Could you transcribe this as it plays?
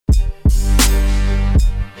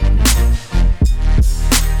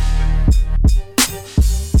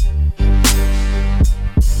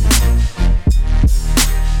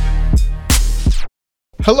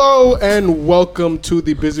Hello and welcome to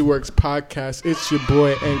the Busy Works podcast. It's your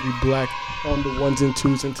boy Angry Black on the ones and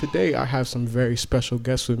twos, and today I have some very special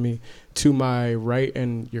guests with me. To my right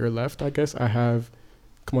and your left, I guess I have.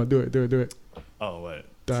 Come on, do it. Oh, what?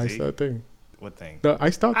 The iced out thing. What thing? The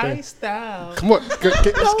iced out thing. Iced out. Come on, let's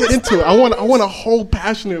get into it. I want a whole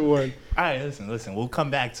passionate one. All right, listen. We'll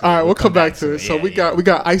come back to it. All right, we'll come back to it. So Yeah, we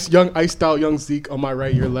got iced out young Zeke on my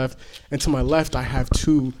right, your left, and to my left I have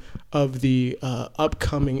two of the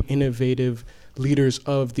upcoming innovative leaders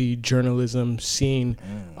of the journalism scene.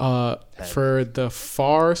 For the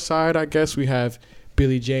far side, I guess we have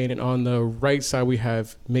Billiejane, and on the right side we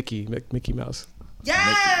have Mickey Mouse.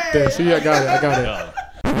 Yeah. There, see, I got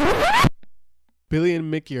it. Billy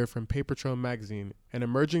and Mickey are from Papertrail magazine, an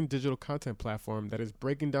emerging digital content platform that is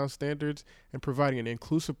breaking down standards and providing an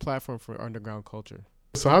inclusive platform for underground culture.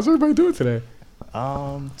 So how's everybody doing today?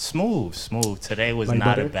 Smooth. Today was like not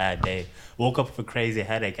butter? a bad day. Woke up with a crazy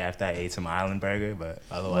headache after I ate some island burger, but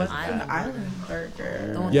otherwise, An island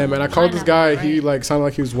burger. Yeah, man, I called this guy. He like sounded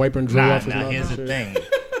like he was wiping drool off his mouth. here's the thing.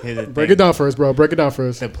 Break it down for us, bro. Break it down for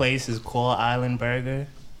us. The place is called Island Burger,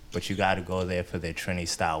 but you got to go there for their Trini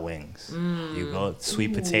style wings. You go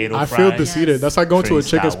sweet potato I fries. feel defeated. Yes. That's like going to a Trini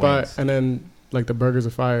chicken style spot wings. and then like the burgers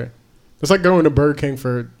are fire. It's like going to Burger King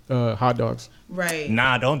for hot dogs. Right.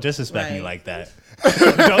 Nah, don't disrespect me Right. like that.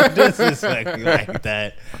 Don't disrespect me like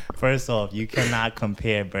that. First off, you cannot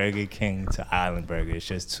compare Burger King to Island Burger. It's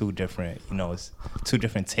just two different, it's two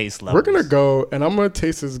different taste levels. We're gonna go and I'm gonna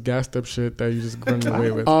taste this gassed up shit that you just running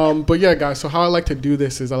away with. But yeah, guys. So how I like to do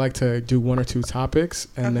this is I like to do one or two topics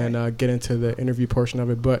and then get into the interview portion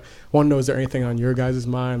of it. But I want to know, is there anything on your guys'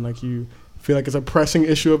 mind like you feel like it's a pressing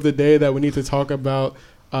issue of the day that we need to talk about?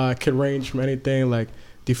 Could range from anything like,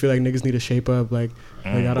 do you feel like niggas need to shape up? Like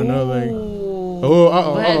I don't know, like. Go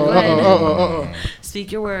ahead.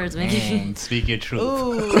 Speak your words, Mickey. Speak your truth.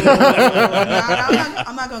 Ooh.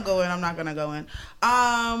 I'm not gonna go in.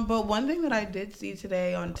 But one thing that I did see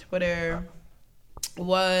today on Twitter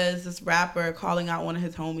was this rapper calling out one of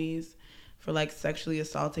his homies for like sexually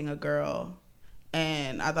assaulting a girl,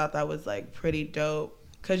 and I thought that was like pretty dope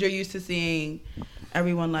because you're used to seeing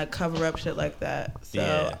everyone like cover up shit like that. So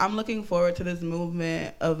Yeah. I'm looking forward to this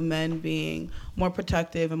movement of men being more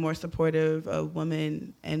protective and more supportive of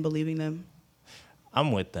women and believing them.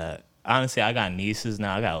 I'm with that. Honestly, I got nieces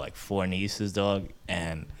now. I got like 4 nieces, dog.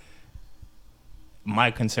 And my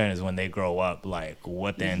concern is when they grow up, like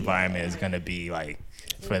what the environment is going to be like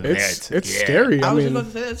for It's scary. I I was mean, just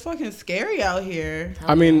going to say, it's fucking scary out here.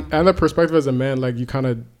 I mean, and the perspective as a man, like you kind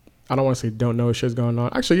of, I don't want to say don't know what shit's going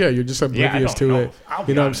on. Actually, yeah, you're just oblivious to it.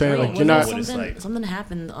 You know what I'm saying? Like you're not. Something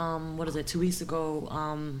happened. 2 weeks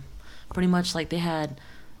ago? Pretty much like they had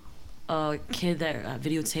a kid that got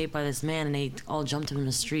videotaped by this man, and they all jumped him in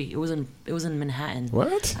the street. It was in Manhattan.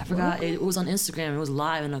 What? I forgot. It was on Instagram. It was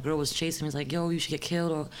live, and a girl was chasing him. He's like, "Yo, you should get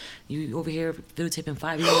killed, or you over here videotaping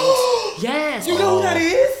 5-year-olds." Yes. You know who that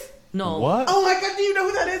is? No. What? Oh my god, do you know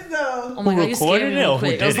who that is though? Oh my god, you scared recorded me it real or who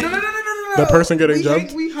quick. did it? No. The person getting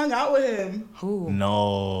jumped? We hung out with him. Who?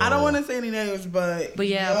 No. I don't want to say any names, but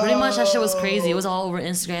Yeah, pretty much that shit was crazy. It was all over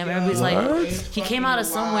Instagram. Everybody's like, he came out of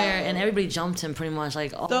somewhere and everybody jumped him pretty much.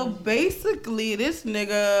 Like, So basically, this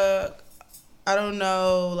nigga, I don't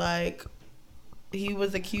know, like, he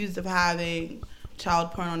was accused of having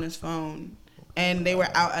child porn on his phone, and they were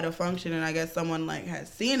out at a function, and I guess someone like had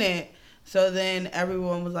seen it. So then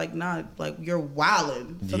everyone was like, nah, like, you're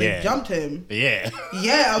wildin'. So they jumped him. Yeah.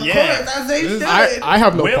 Yeah, of course, as they should. I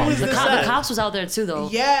have no Where problem. was with the that. cops was out there too, though.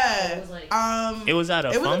 Yeah. It was at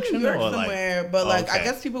a it was function in New York or somewhere, like, but like I okay.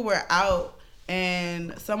 guess people were out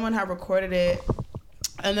and someone had recorded it,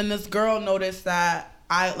 and then this girl noticed that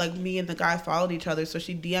me and the guy followed each other, so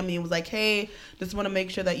she DM'd me and was like, hey, just want to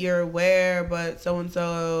make sure that you're aware, but so and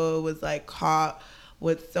so was like caught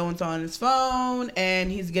with so and so on his phone, and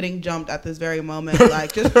he's getting jumped at this very moment.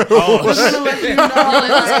 Like, just just to let you know. No, it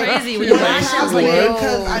was crazy. When you flashed, I was like, yo.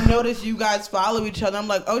 Because I noticed you guys follow each other. I'm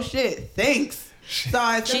like, oh shit, thanks. So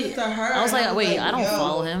I sent it to her. I was like, wait, I don't yo.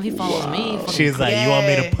 follow him. He follows me. She's like, you want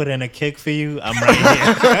me to put in a kick for you? I'm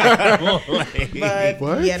right here. But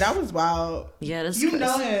What? yeah, that was wild. Yeah, that's You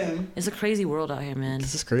know him. It's a crazy world out here, man.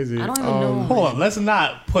 This is crazy. I don't even know. Hold on, let's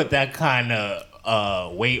not put that kind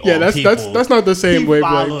of weight Yeah, on that's people. that's not the same He way.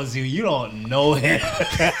 Like, follows you. You don't know him.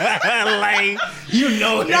 Like, you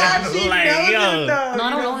know him. Nah, she Like, knows yo. him though. No, I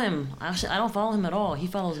don't know him. Actually, I don't follow him at all. He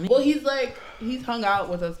follows me. Well, he's hung out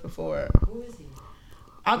with us before. Who is he?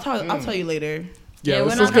 I'll tell you later. yeah, we're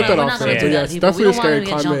let's not get that gonna- we're off not there. gonna So do yeah, that, it's people. We definitely a don't want scary him to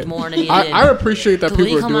get climate. jumped more than he I did. appreciate that 'Cause when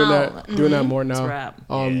people he are doing come that, out, doing that more it's a now. wrap.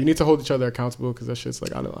 You need to hold each other accountable because that shit's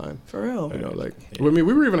like out of line. For real. You know, like I mean,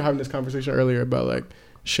 we were even having this conversation earlier about like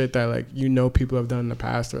shit that like people have done in the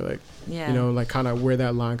past, or like like kind of where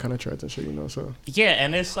that line kind of treads and shit, so yeah.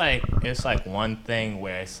 And it's like one thing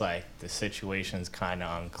where it's like the situation's kind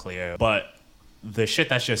of unclear, but the shit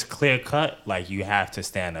that's just clear cut, like you have to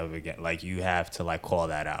stand up again, like you have to like call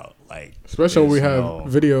that out, like especially when we have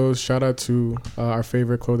videos. Shout out to our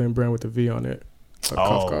favorite clothing brand with the V on it,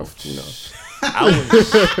 cuff,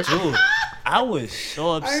 I was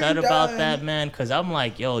so upset about that, man, because I'm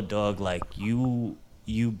like, yo, dog, like you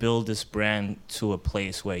build this brand to a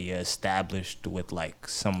place where you're established with like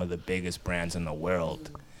some of the biggest brands in the world,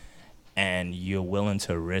 and you're willing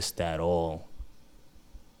to risk that all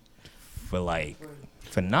for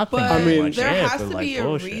nothing. But I mean, there has to be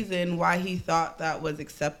a reason why he thought that was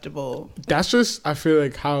acceptable. That's just, I feel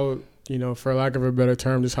like how, for lack of a better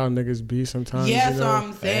term, just how niggas be sometimes. Yeah, so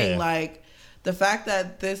I'm saying like the fact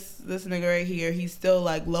that this nigga right here, he's still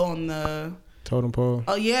like low on the totem pole.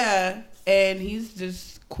 Oh yeah. And he's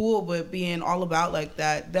just cool with being all about like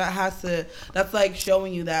that. That's like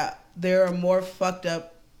showing you that there are more fucked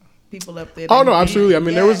up people up there. Oh no, absolutely. I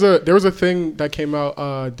mean, there was a thing that came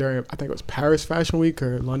out during, I think it was Paris Fashion Week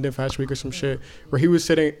or London Fashion Week or some shit, where he was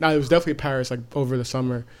sitting. No, it was definitely Paris, like over the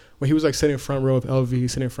summer, when he was like sitting front row of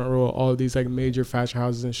LV, sitting front row of all of these like major fashion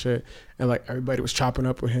houses and shit, and like everybody was chopping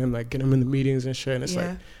up with him, like getting him in the meetings and shit. And it's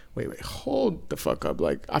like, wait, hold the fuck up.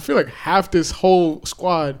 Like I feel like half this whole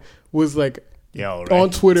squad was like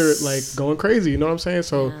on Twitter, like going crazy. You know what I'm saying?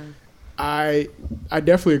 So I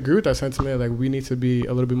definitely agree with that sentiment. Like we need to be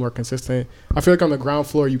a little bit more consistent. I feel like on the ground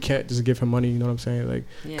floor, you can't just give him money. You know what I'm saying? Like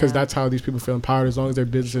because that's how these people feel empowered. As long as their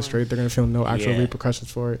business is straight, they're gonna feel no actual repercussions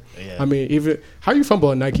for it. Yeah. I mean, even how you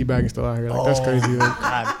fumble a Nike bag and still out here? Like that's crazy. Like,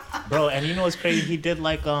 God. Bro, and you know what's crazy? He did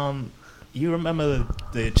like you remember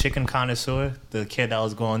the chicken connoisseur, the kid that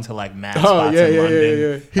was going to like mad spots in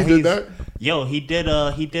London? Yeah. He did that? Yo, he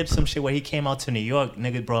did some shit where he came out to New York.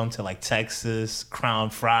 Nigga brought him to like Texas,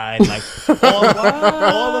 Crown Fried, like all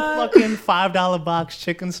the fucking $5 box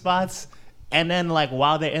chicken spots. And then like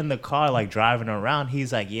while they're in the car, like driving around,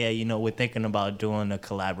 he's like, yeah, we're thinking about doing a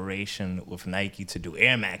collaboration with Nike to do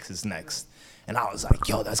Air Maxes next. And I was like,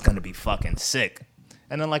 yo, that's gonna be fucking sick.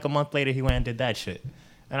 And then like a month later, he went and did that shit.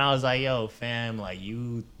 And I was like, yo, fam, like,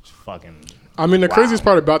 you fucking... I mean, the craziest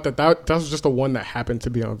part about that was just the one that happened to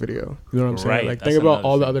be on video. You know what I'm saying? Right, like, think about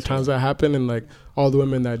all the other times that happened and, like, all the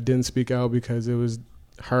women that didn't speak out because it was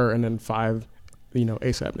her and then 5,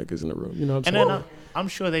 ASAP niggas in the room. You know what I'm saying? And then I'm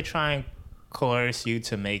sure they try and coerce you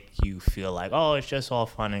to make you feel like, oh, it's just all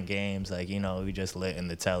fun and games. Like, we just lit in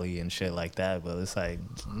the telly and shit like that. But it's like,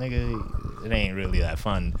 nigga, it ain't really that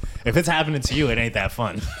fun. If it's happening to you, it ain't that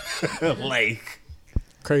fun. Like...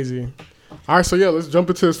 Crazy. All right, so let's jump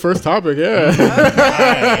into this first topic. Let's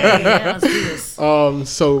do this.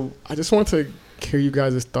 So I just want to hear you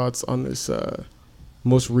guys' thoughts on this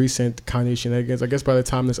most recent Kanye shenanigans. I guess by the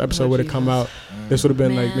time this episode would have come out, this would have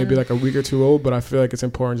been like maybe like a week or two old. But I feel like it's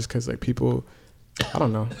important just because like people, I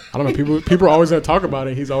don't know. People are always gonna talk about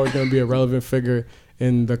it. He's always gonna be a relevant figure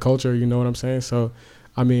in the culture. You know what I'm saying? So,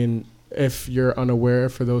 I mean, if you're unaware,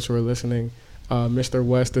 for those who are listening. Mr.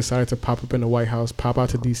 West decided to pop up in the White House, pop out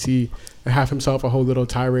to D.C., and have himself a whole little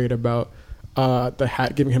tirade about the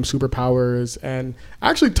hat giving him superpowers, and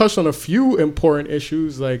actually touched on a few important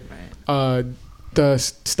issues like the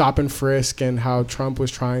stop and frisk and how Trump was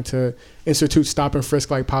trying to institute stop and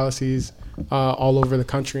frisk like policies all over the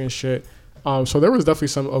country and shit. So there was definitely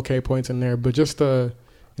some okay points in there, but just what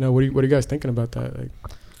are you guys thinking about that? Like,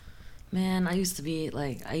 man, I used to be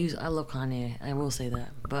like I love Kanye. I will say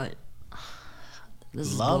that, but. This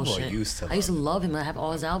is love bullshit. Or used to? I used to love him. I have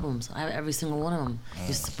all his albums. I have every single one of them.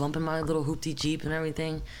 Used to bump in my little hoopty Jeep and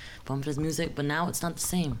everything, bump his music. But now it's not the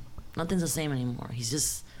same. Nothing's the same anymore. He's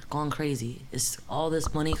just gone crazy. It's all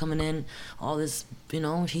this money coming in, all this.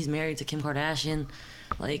 He's married to Kim Kardashian.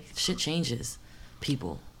 Like shit changes.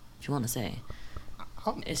 People, if you want to say.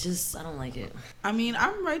 It's just I don't like it. I mean,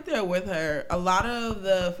 I'm right there with her. A lot of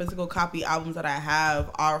the physical copy albums that I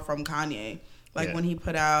have are from Kanye. Like when he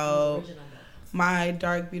put out. My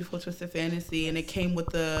Dark, Beautiful, Twisted Fantasy, and it came with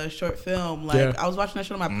the short film. Like, I was watching that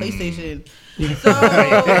shit on my PlayStation. So,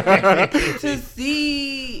 to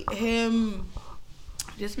see him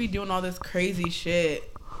just be doing all this crazy shit,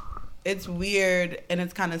 it's weird and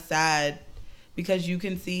it's kind of sad because you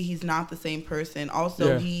can see he's not the same person.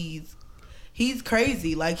 Also, he's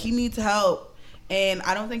crazy. Like, he needs help. And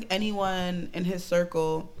I don't think anyone in his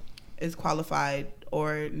circle is qualified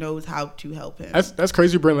or knows how to help him. That's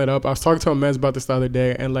crazy you bring that up. I was talking to a man about this the other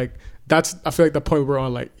day, and like I feel like the point we're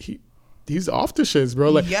on, like he's off the shits, bro.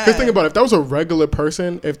 Like just think about it. If that was a regular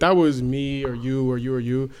person, if that was me or you or you or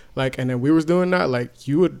you, like, and then we was doing that, like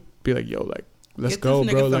you would be like, yo, like let's Get go,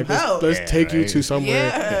 this bro. nigga Like, some help. let's Yeah, take you right. to somewhere.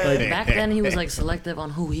 Yeah. Like, Back then he was like selective on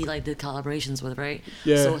who he like did collaborations with, right?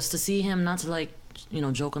 Yeah. So it's to see him, not to like, you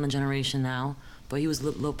know, joke on the generation now, but he was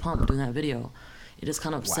Lil Pump doing that video. It just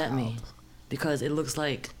kind of upset me because it looks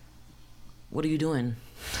like, what are you doing?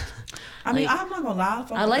 I mean, Like, I'm not gonna lie.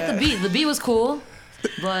 I like the beat. The beat was cool,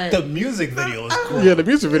 but The music video is cool. yeah, the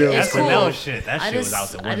music video it's was cool. cool. SNL shit. That shit was out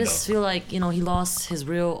the window. I just feel like, you know, he lost his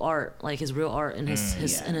real art, like his real art in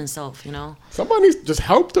his in himself, you know. Somebody just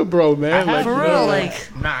helped the bro, man. I Like, For you real, know,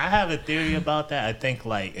 like Nah, I have a theory about that. I think,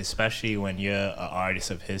 like, especially when you're an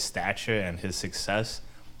artist of his stature and his success,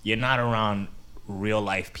 you're not around real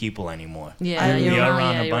life people anymore. yeah, You're right,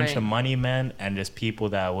 around yeah, a you're bunch right. of money men and just people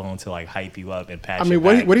that are willing to like hype you up and pat I your mean,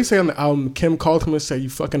 what back. do you say on the album? Kim called him and said, "You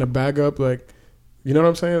fucking a bag up." Like, you know what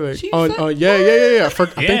I'm saying? Like, She on, said yeah. I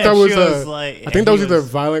think Yeah, that was, she was like- I think that was he either was-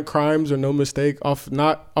 Violent Crimes or No Mistake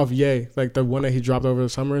not off Ye, like the one that he dropped over the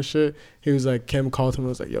summer and shit. He was like, Kim called him and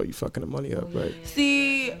was like, "Yo, you fucking the money up." Like,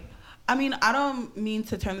 See, I mean, I don't mean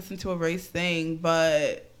to turn this into a race thing,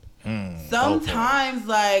 but sometimes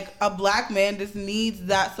like a black man just needs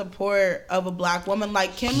that support of a black woman.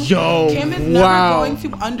 Like Kim is never going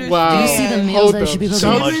to understand. Wow. Do you see the meals Hold that up. she be too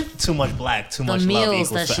cooking? too much black, too The much love meals equals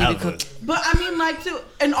that she be forever. cooking. But I mean, like,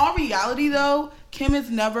 in all reality, though, Kim is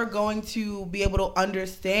never going to be able to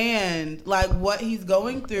understand like what he's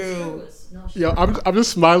going through. yo, I'm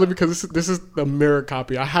just smiling because this is the mirror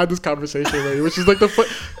copy. I had this conversation already, which is like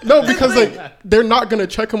no, because like they're not gonna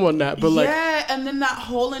check him on that, but like. Yeah, and then that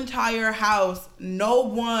whole entire house, no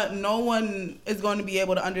one is going to be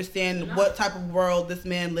able to understand what type of world this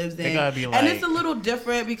man lives in. They gotta be and like- it's a little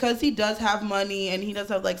different because he does have money and he does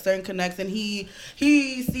have like certain connects and he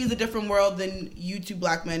sees a different world than you two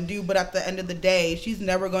black men do. But at the end of the day, she's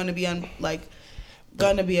never going to be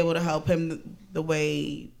gonna be able to help him the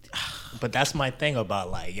way. But that's my thing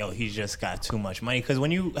about like, yo, he's just got too much money. Because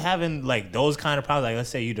when you having like those kind of problems, like let's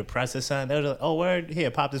say you depressed or something, they're like, oh, word,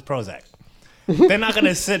 here, pop this Prozac. They're not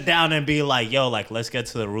gonna sit down and be like, yo, like let's get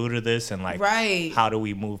to the root of this and like, Right. how do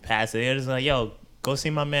we move past it? They're just like, yo, go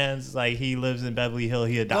see my man's, like he lives in Beverly Hills,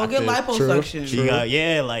 he a Go doctor. get liposuction. He got,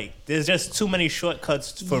 yeah, like there's just too many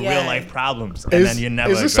shortcuts for Yeah. real life problems, and then you're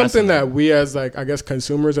never. Is this addressing something them. that we as like I guess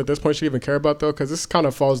consumers at this point should even care about though? Because this kind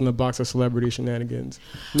of falls in the box of celebrity shenanigans.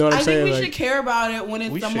 You know what I'm I saying? think we Like, should care about it when We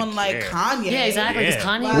it's should someone like care. Kanye. Yeah, exactly. Because Yeah.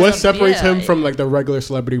 Kanye What was what a- separates yeah. him from like the regular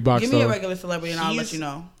celebrity box? Give me though? a regular celebrity and I'll let you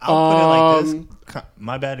know. I'll put it like this. Um,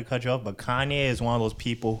 My bad to cut you off, but Kanye is one of those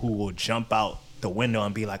people who will jump out the window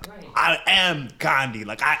and be like, I am Gandhi.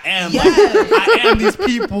 Like, I am. Yes. Like, I am these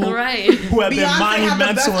people Right. who have been Beyonce had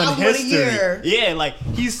the best monumental in album of the history. year. Yeah, like,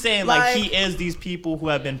 he's saying, like, Like- he is these people who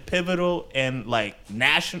have been pivotal in, like,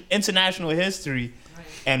 international history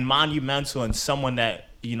and monumental and someone that,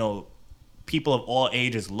 you know, people of all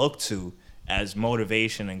ages look to as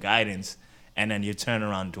motivation and guidance. And then you turn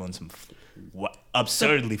around doing some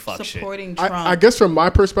absurdly fuck shit. Supporting Trump. I guess from my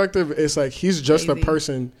perspective, it's like he's just a Crazy.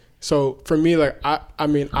 person. So for me, like I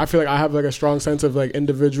mean, I feel like I have like a strong sense of like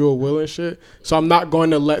individual will and shit. So I'm not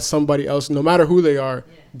going to let somebody else, no matter who they are,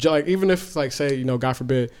 like even if like say, you know, God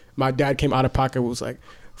forbid, my dad came out of pocket and was like,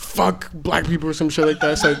 fuck black people or some shit like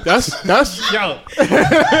that. It's like that's Yo,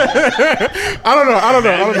 I don't know.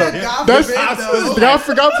 God That's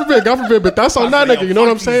forbid, though. God forbid, but that's on that forbid, nigga. You know what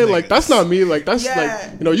I'm fuck saying? these Like niggas. that's not me. Like that's Yeah.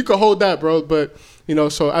 like, you know, you can hold that, bro. But you know,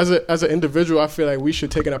 so as an individual, I feel like we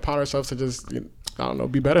should take it upon ourselves to just, you know, I don't know,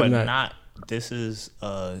 be better but than that. not. This is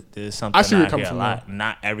something I see where I you're coming hear a from, lot.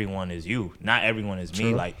 Not everyone is you. Not everyone is me.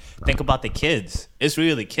 True. Like, think about the kids. It's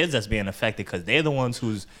really the kids that's being affected because they're the ones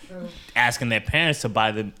who's asking their parents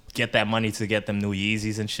to get that money to get them new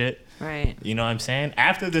Yeezys and shit. Right. You know what I'm saying?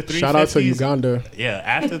 After the 350s. Shout out to Uganda. Yeah,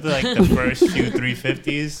 after the first few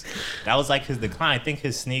 350s, that was like his decline. I think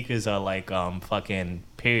his sneakers are like fucking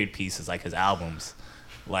period pieces, like his albums.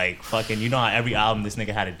 Like fucking, you know how every album this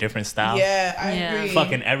nigga had a different style? Yeah, I Yeah. agree.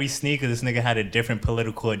 Fucking every sneaker this nigga had a different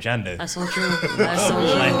political agenda. That's so true. That's so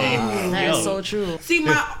true. Like, That yo. is so true. See,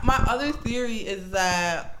 my other theory is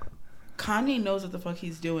that Kanye knows what the fuck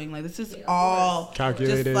he's doing. Like, this is all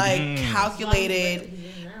Calculated. just like calculated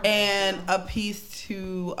and a piece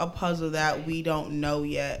to a puzzle that we don't know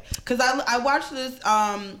yet. Cause I watched this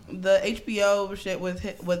the HBO shit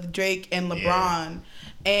with Drake and LeBron,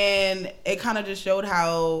 And it kind of just showed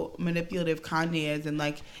how manipulative Kanye is, and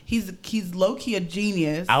like he's low key a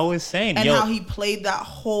genius. I was saying, and how he played that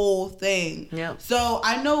whole thing. Yep. So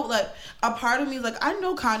I know, like, a part of me is like, I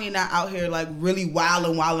know Kanye not out here like really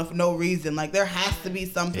wilding for no reason. Like there has to be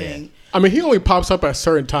something. Yeah. I mean, he only pops up at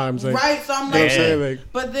certain times, like, right? So I'm like, like,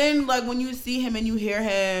 but then like when you see him and you hear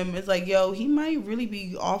him, it's like, yo, he might really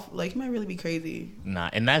be off. Like he might really be crazy. Nah,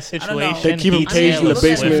 in that situation, they keep him caged in the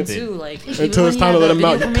basement too, like, until it's time to let him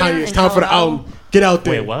out. Kanye, it's time for the album. Get out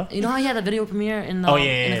there. Wait, what? You know how he had the video premiere in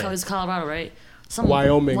it was Colorado, right?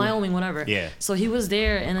 Wyoming, whatever. Yeah. So he was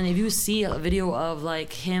there, and then if you see a video of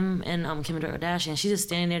like him and Kim Kardashian, she's just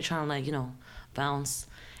standing there trying to like bounce,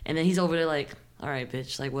 and then he's over there like, all right,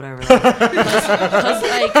 bitch, like whatever.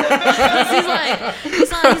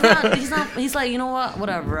 He's like, you know what,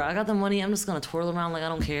 whatever. I got the money. I'm just gonna twirl around like I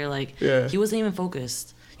don't care. Like he wasn't even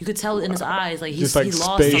focused. You could tell in his eyes, like he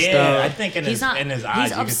lost. Yeah, I think in his eyes,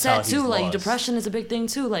 he's you upset could tell too. Like lost. depression is a big thing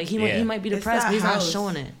too. Like he might be depressed, but he's not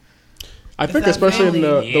showing it. I think especially in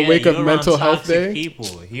the wake of Mental Health Day. People.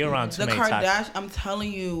 He around too the many Kardashians. I'm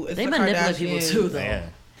telling you, it's they the manipulate people too, though. Yeah.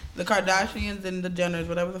 The Kardashians and the Jenners,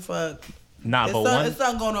 whatever the fuck. Nah, it's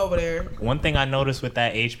not going over there. One thing I noticed with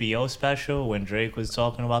that HBO special when Drake was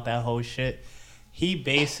talking about that whole shit, he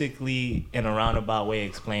basically, in a roundabout way,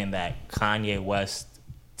 explained that Kanye West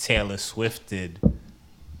Taylor Swifted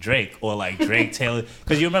Drake, or like Drake Taylor,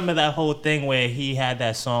 because you remember that whole thing where he had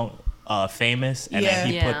that song Famous, and then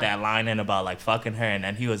he put that line in about like fucking her, and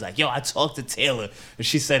then he was like, yo, I talked to Taylor and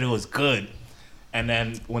she said it was good. And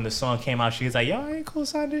then when the song came out, she was like, yo, I ain't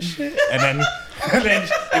co-signed this shit. And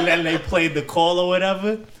then they played the call or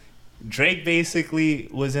whatever. Drake basically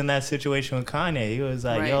was in that situation with Kanye. He was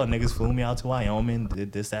like, yo, niggas flew me out to Wyoming,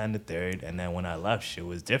 did this, that, and the third. And then when I left, shit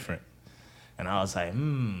was different. And I was like,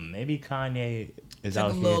 maybe Kanye is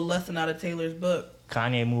out here. Took a little lesson out of Taylor's book.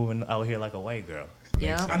 Kanye moving out here like a white girl.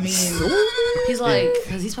 Yeah. I mean, he's like,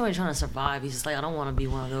 because he's probably trying to survive. He's just like, I don't want to be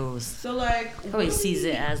one of those. So like, probably sees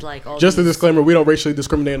it as like all just a disclaimer, we don't racially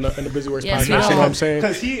discriminate in the Busy Works podcast. You know what I'm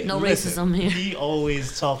saying? No racism here. He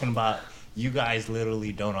always talking about, you guys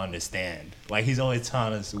literally don't understand. Like, he's always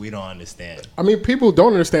telling us we don't understand. I mean, people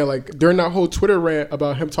don't understand. Like, during that whole Twitter rant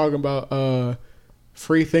about him talking about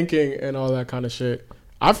free thinking and all that kind of shit,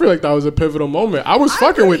 I feel like that was a pivotal moment. I was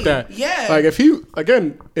fucking with that. Yeah. Like, if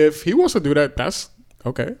he wants to do that, that's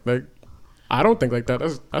okay. Like, I don't think like that.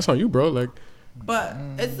 That's on you, bro. Like, but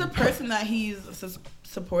it's the person that he's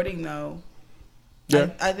supporting, though.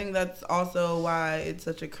 Yeah. I think that's also why it's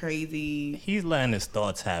such a crazy. He's letting his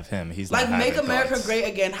thoughts have him. He's like, make America thoughts. great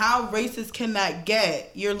again. How racist can that get?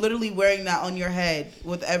 You're literally wearing that on your head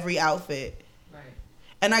with every outfit. Right.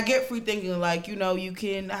 And I get free thinking, like, you know, you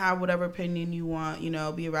can have whatever opinion you want, you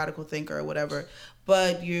know, be a radical thinker or whatever.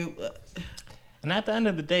 But you. And at the end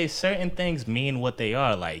of the day, certain things mean what they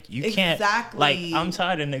are. Like, you can't. Like, I'm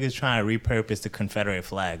tired of niggas trying to repurpose the Confederate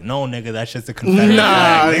flag. No, nigga, that's just the Confederate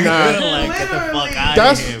flag. Nigga. Like, get the fuck out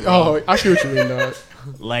of here, bro. Oh, I see what you mean, dog.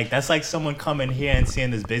 Like, that's like someone coming here and seeing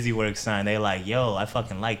this Busy Work sign. They like, yo, I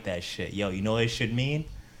fucking like that shit. Yo, you know what it should mean?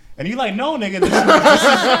 And you like, no, nigga,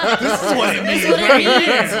 this is what it means right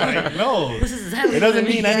here. Like, no. It doesn't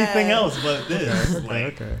mean anything else but this.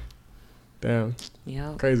 Like, okay. Damn.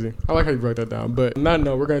 Yeah. Crazy. I like how you broke that down. But on that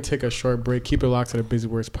note, we're going to take a short break. Keep it locked to the Busy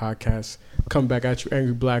Words podcast. Come back at you,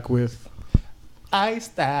 Angry Black, with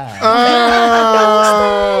Iced Out.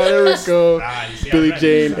 There we go.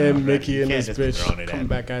 Billiejane and Mickey and this bitch. Come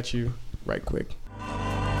back at you right quick.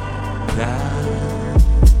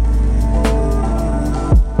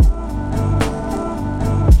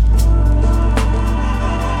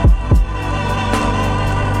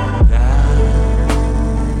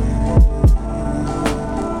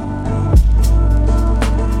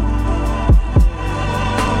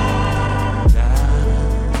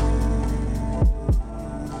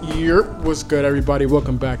 What's good, everybody?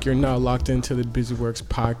 Welcome back. You're now locked into the Busy Works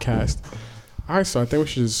podcast. All right, so I think we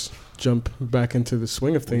should just jump back into the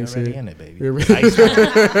swing of things here. In it, baby. We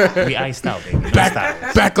iced out, baby.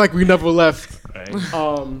 Back like we never left. Right.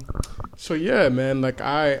 So yeah, man. Like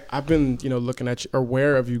I've been looking at you,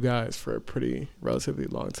 aware of you guys for a pretty relatively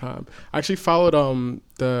long time. I actually followed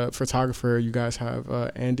the photographer you guys have,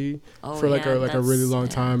 Andy, for like a really long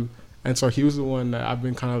time, and so he was the one that I've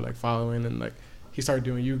been kind of like following, and like he started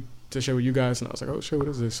doing you to share with you guys, and I was like, oh shit, what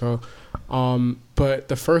is this? So but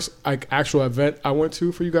the first like actual event I went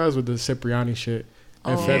to for you guys was the Cipriani shit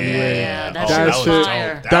in February. Yeah,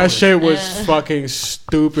 that shit was fucking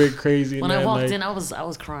stupid crazy. When man. I walked like, in, I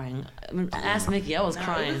was crying. I mean, ask Mickey, I was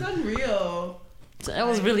crying. It was unreal. So that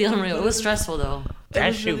was really unreal. It was stressful though.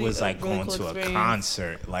 That shit was like going to a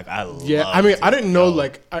concert. Like I loved I didn't know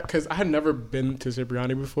because I had never been to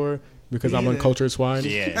Cipriani before because I'm on Cultured Swine.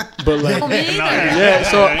 Yeah. But like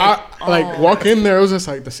so I walk in there, it was just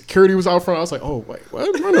like the security was out front. I was like, oh wait,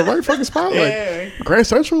 what? We're in the right fucking spot? Like Grand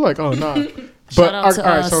Central? Like, oh nah. But all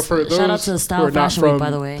right, so for those who are not from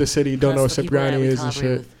the city, don't know what Cipriani is and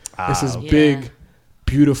shit. This is big,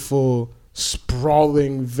 beautiful,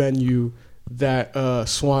 sprawling venue that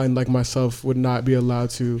swine like myself would not be allowed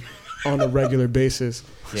to on a regular basis.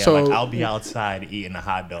 Yeah, so, like I'll be outside eating a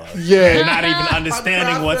hot dog. Yeah. Not even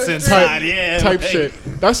understanding what's inside. Type shit.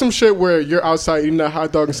 That's some shit where you're outside eating that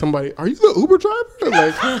hot dog and somebody, are you the Uber driver?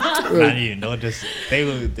 Not even. No, just they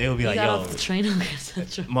will be like, yo, the train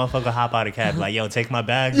motherfucker hop out of cab, like, yo, take my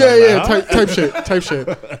bag. Type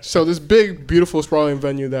shit. So this big, beautiful, sprawling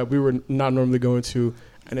venue that we were not normally going to,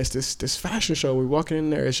 and it's this fashion show. We're walking in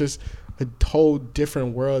there. It's just a whole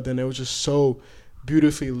different world, and it was just so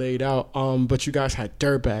beautifully laid out. But you guys had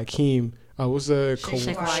Dirtbag, Heem, was a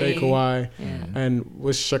Shea Kawhi, and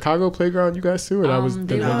was Chicago Playground you guys too, or that was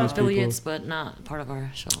they were affiliates, but not part of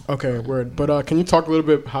our show. Okay, word. But can you talk a little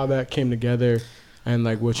bit how that came together, and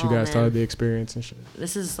like what you guys thought of the experience and shit?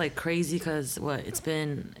 This is like crazy because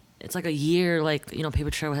it's like a year. Like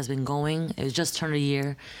Papertrail has been going. It was just turned a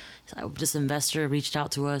year. This investor reached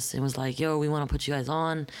out to us and was like, yo, we want to put you guys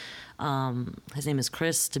on. His name is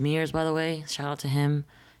Chris Demirs, by the way. Shout out to him.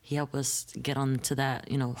 He helped us get on to that,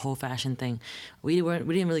 whole fashion thing. We didn't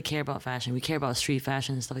really care about fashion. We care about street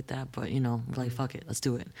fashion and stuff like that. But we're like, fuck it, let's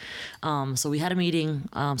do it. So we had a meeting.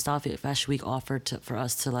 Style Fit Fashion Week offered for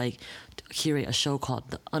us to like curate a show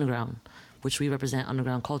called The Underground, which we represent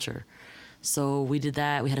underground culture. So we did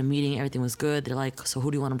that. We had a meeting. Everything was good. They're like, so who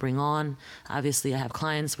do you want to bring on? Obviously, I have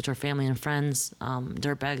clients, which are family and friends.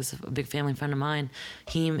 Dirtbag is a big family friend of mine.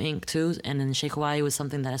 Heem Inc. too. And then Shea Kawhi was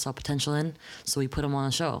something that I saw potential in. So we put him on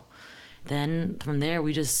a show. Then from there,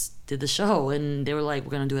 we just did the show. And they were like, we're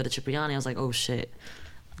going to do it at Cipriani. I was like, oh, shit.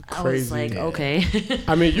 I was like, okay.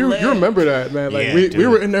 I mean, you remember that, man. Like, we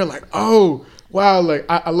were in there like, oh, wow, like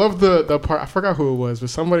I love the part. I forgot who it was, but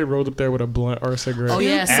somebody rolled up there with a blunt or a cigarette. Oh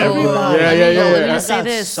yeah, yeah. I say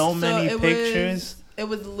this. So many pictures. It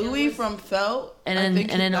was Louis from Felt, and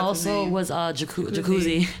then also was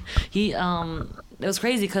Jacuzzi. He it was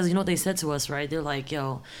crazy because you know what they said to us, right? They're like,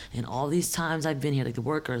 yo, in all these times I've been here, like the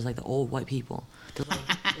workers, like the old white people,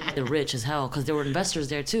 they're rich as hell because there were investors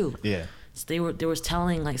there too. Yeah. So they were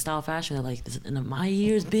telling like Style Fashion, they're like, in my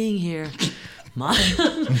years being here. My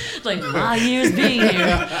years being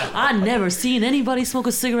here, I never seen anybody smoke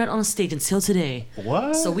a cigarette on stage until today.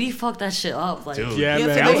 What? So we fucked that shit up. Like, dude, man. So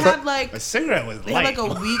they had like a cigarette was they light. had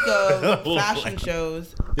like a week of fashion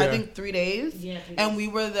shows. Yeah. I think 3 days. Yeah, 3 days. And we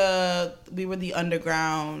were the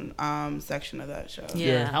underground section of that show.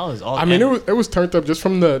 Yeah. That was all. I mean, it was turned up just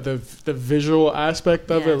from the visual aspect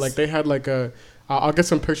of it. Like they had like I'll get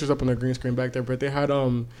some pictures up on the green screen back there, but they had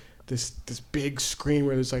this big screen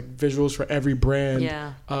where there's like visuals for every brand.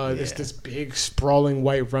 Yeah. It's this big sprawling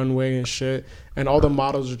white runway and shit, and all the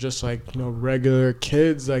models are just like regular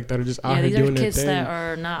kids like that are just out here doing their thing. These are kids that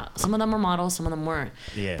are not. Some of them are models, some of them weren't.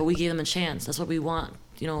 Yeah. But we gave them a chance. That's what we want.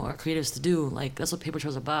 Our creatives to do. Like that's what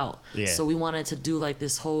Papertrail's about. Yeah. So we wanted to do like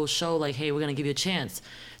this whole show. Like, hey, we're gonna give you a chance.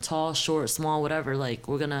 Tall, short, small, whatever. Like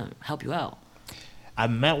we're gonna help you out. I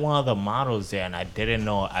met one of the models there, and I didn't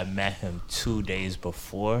know I met him 2 days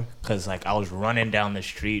before, because like I was running down the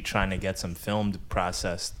street trying to get some film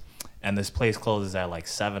processed, and this place closes at like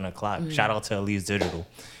 7 o'clock. Mm-hmm. Shout out to Elise Digital.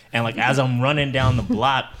 And like as I'm running down the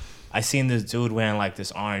block, I seen this dude wearing like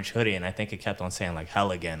this orange hoodie, and I think it kept on saying like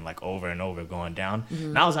hell again, like over and over going down. Mm-hmm.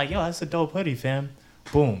 And I was like, yo, that's a dope hoodie, fam.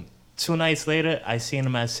 Boom. 2 nights later, I seen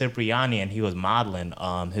him at Cipriani, and he was modeling.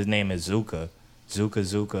 His name is Zuka.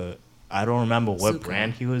 I don't remember what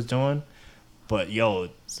brand he was doing, but yo,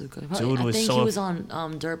 Zuka. Dude was I think so. He was on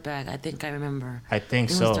Dirtbag. I think I remember. I think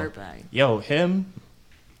it so. Was Dirtbag. Yo, him,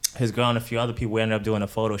 his girl, and a few other people ended up doing a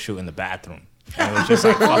photo shoot in the bathroom. And it was just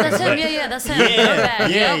like, that's him. Yeah, that's him.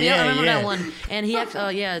 Dirtbag. Yeah, I remember that one. And he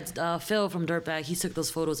actually, Phil from Dirtbag, he took those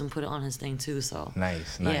photos and put it on his thing too. So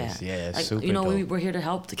nice. Yeah, like, super. We're here to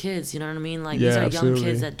help the kids. You know what I mean? Like yeah, these are absolutely. young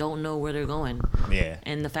kids that don't know where they're going. Yeah.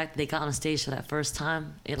 And the fact that they got on stage for that first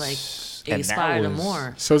time, it inspired them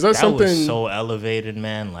more. So is that something? Was so elevated,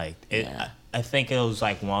 man. Like it. Yeah. I think it was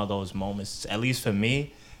like one of those moments, at least for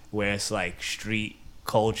me, where it's like street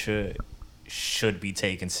culture should be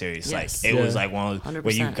taken serious. Yes. Like it was like one of those 100%.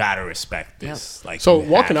 where you gotta respect this. Yep. Like so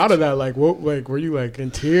walking out of that, like what, like were you like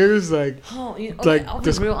in tears? Like I'll be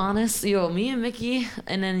real honest. Me and Mickey,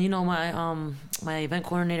 and then my event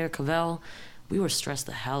coordinator Cavell, we were stressed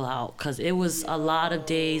the hell out because it was a lot of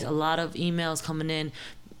days, a lot of emails coming in.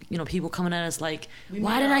 You know, people coming at us like,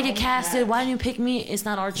 why didn't I get casted? Why didn't you pick me? It's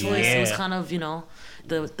not our choice. It was kind of, you know,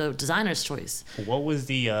 the designer's choice. What was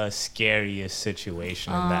the scariest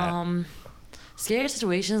situation in that? Scariest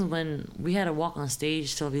situations when we had to walk on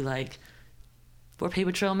stage to be like, we're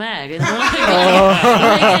Papertrail Mag. And you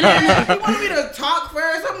wanted me to talk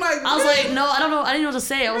first? I'm like, I was like, no, I don't know. I didn't know what to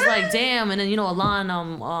say. I was like, damn. And then, you know,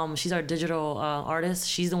 Alon, she's our digital artist.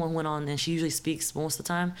 She's the one who went on, and she usually speaks most of the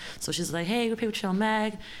time. So she's like, hey, we're Papertrail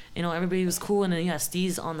Mag. You know, everybody was cool. And then you had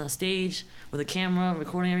Steez on the stage with a camera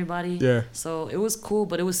recording everybody. Yeah. So it was cool,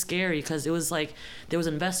 but it was scary because it was like there was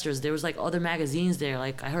investors. There was like other magazines there.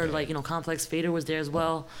 Like I heard like, you know, Complex Fader was there as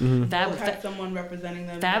well. Mm-hmm. Had someone representing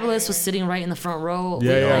them. Fabulous was sitting right in the front row.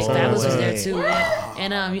 Yeah, like, Fabulous was there too. Yeah.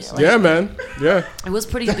 And like, yeah, man. Yeah. it was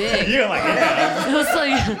pretty big. You're like, yeah. It was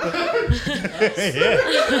like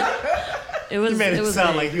it was. You made it was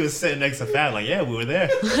sound big. like you was sitting next to Fab. Like, yeah, we were there.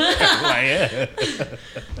 Like, yeah.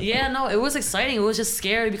 Yeah, no, it was exciting. It was just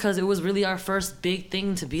scary because it was really our first big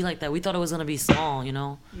thing to be like that. We thought it was gonna be small, you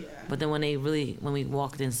know. Yeah. But then when we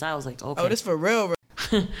walked inside, I was like, okay. Oh, this for real.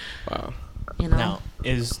 Wow. You know. Now,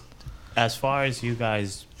 as far as you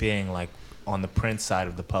guys being like on the print side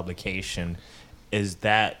of the publication, is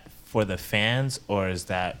that for the fans or is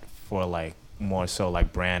that for like more so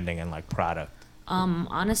like branding and like product?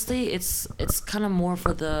 Honestly, it's kind of more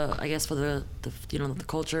for the, I guess, for the you know, the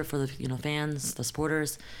culture, for the, you know, fans, the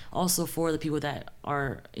supporters, also for the people that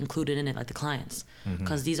are included in it, like the clients,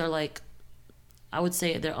 because these are like, I would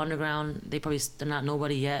say they're underground. They're not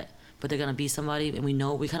nobody yet, but they're gonna be somebody, and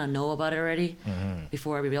we kind of know about it already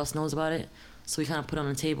before everybody else knows about it. So we kind of put it on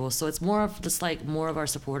the table. So it's more of just like more of our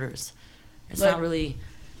supporters. It's Like, not really.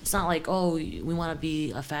 It's not like, oh, we want to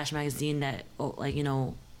be a fashion magazine that, oh, like, you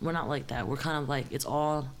know. We're not like that. We're kind of like, it's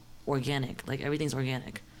all organic. Like everything's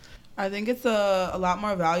organic. I think it's a lot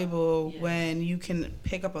more valuable when you can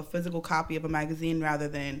pick up a physical copy of a magazine rather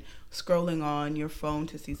than scrolling on your phone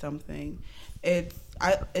to see something.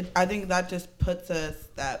 I think that just puts us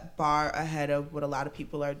that bar ahead of what a lot of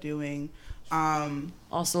people are doing.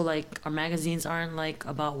 Also, like, our magazines aren't like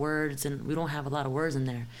about words, and we don't have a lot of words in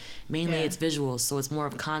there. Mainly it's visuals, so it's more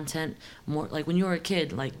of content. More like when you were a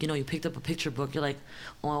kid, like, you know, you picked up a picture book, you're like,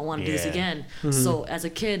 oh, I want to do this again. So as a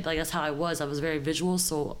kid, like, that's how I was very visual,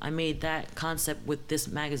 so I made that concept with this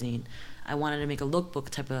magazine. I wanted to make a lookbook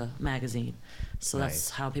type of magazine, so that's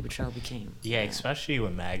how Papertrail became. Yeah, especially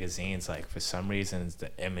with magazines, like for some reasons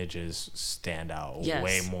the images stand out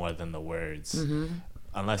way more than the words.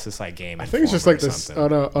 Unless it's like Game I think it's just like this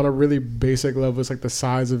something. on a really basic level. It's like the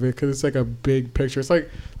size of it, because it's like a big picture. It's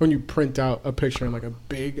like when you print out a picture in like a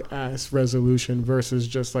big ass resolution versus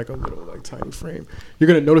just like a little like tiny frame. You're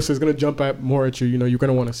gonna notice it's gonna jump at more at you. You know, you're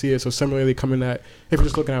gonna want to see it. So similarly, coming at, if you're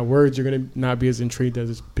just looking at words, you're gonna not be as intrigued as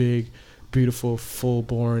this big, beautiful,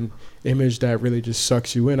 full-born image that really just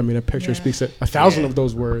sucks you in. I mean, a picture speaks 1,000 of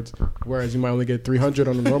those words, whereas you might only get 300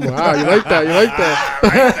 on the normal. You like that? You like that?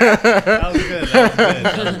 That was good.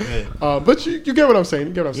 That was good. But you get what I'm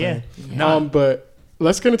saying. But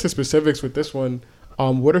let's get into specifics with this one.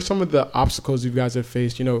 What are some of the obstacles you guys have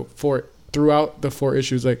faced? You know, throughout the 4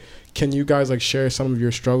 issues. Like, can you guys like share some of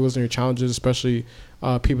your struggles and your challenges, especially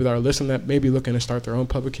people that are listening that may be looking to start their own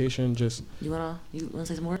publication? Just you wanna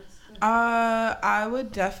say some more? I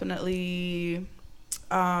would definitely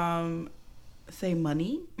say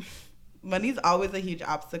money. Money's always a huge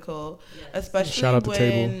obstacle, especially Shout out the when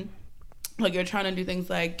table. Like you're trying to do things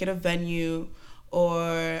like get a venue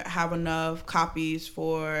or have enough copies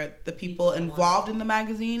for the people involved in the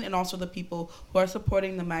magazine and also the people who are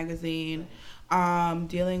supporting the magazine.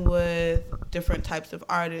 Dealing with different types of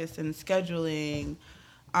artists and scheduling.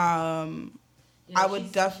 I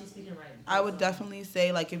would definitely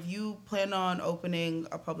say, like, if you plan on opening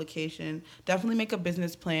a publication, definitely make a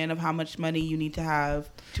business plan of how much money you need to have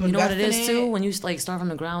to invest in it. You know what it is too, when you like start from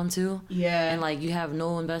the ground too. Yeah. And like you have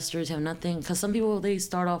no investors, you have nothing. Because some people, they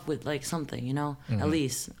start off with like something, you know. At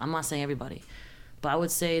least I'm not saying everybody, but I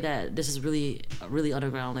would say that this is really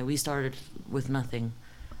underground. Like we started with nothing.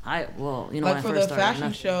 Like when I for first the started,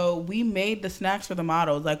 fashion show, we made the snacks for the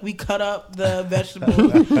models. Like we cut up the vegetables,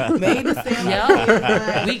 made the sandwiches.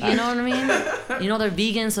 Yeah, you know what I mean. You know they're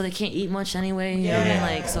vegan, so they can't eat much anyway. You know what I mean?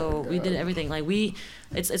 Like so, we did everything. Like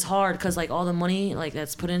it's hard because like all the money like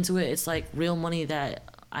that's put into it, it's like real money that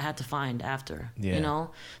I had to find after. Yeah. You know,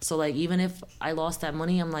 so like even if I lost that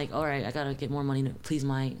money, I'm like, all right, I gotta get more money to please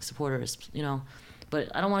my supporters. You know.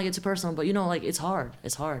 But I don't want to get too personal, but, you know, like, it's hard.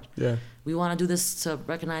 It's hard. Yeah. We want to do this to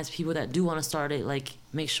recognize people that do want to start it, like,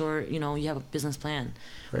 make sure, you know, you have a business plan.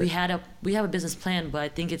 Right. We have a business plan, but I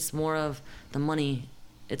think it's more of the money.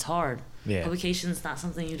 It's hard. Yeah. Publication's not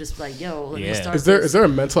something you just like, yo, let me start. Is there a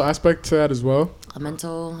mental aspect to that as well? A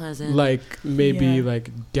mental, as in, like maybe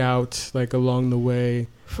like doubt, like along the way.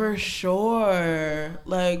 For sure.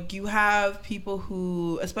 Like, you have people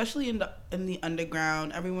who, especially in the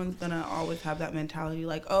underground, everyone's gonna always have that mentality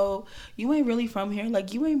like, oh, you ain't really from here,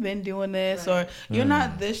 like, you ain't been doing this, right. Or you're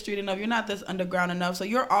not this street enough, you're not this underground enough. So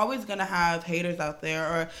you're always gonna have haters out there,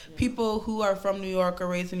 or people who are from New York or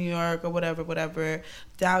raised in New York or whatever,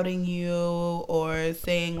 doubting you or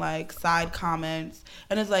saying like side comments.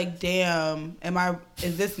 And it's like, damn, am I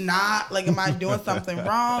doing something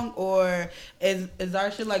wrong, or is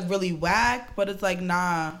our shit like really whack? But it's like,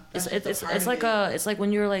 nah. It's like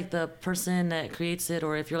when you're like the person that creates it,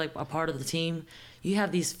 or if you're like a part of the team, you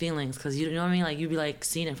have these feelings because you know what I mean. Like, you'd be like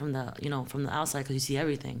seeing it from the outside because you see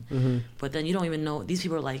everything, mm-hmm. But then you don't even know. These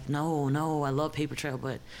people are like, no, I love Papertrail,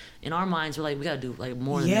 but in our minds we're like, we gotta do like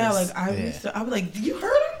more than this. Yeah, like I was like, you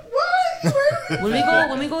heard it? What?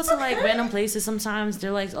 when we go to like random places, sometimes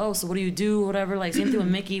they're like, oh, so what do you do, whatever. Like, same thing with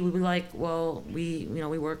Mickey. We'd be like, well, we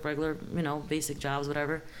work regular, basic jobs,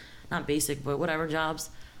 whatever, not basic, but whatever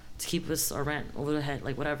jobs to keep us our rent over the head,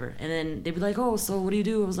 like whatever. And then they'd be like, oh, so what do you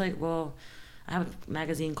do? I was like, well, I have a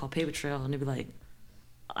magazine called Papertrail. And they'd be like,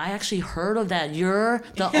 I actually heard of that. You're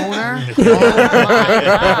the owner? Oh my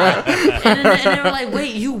God. And they were like,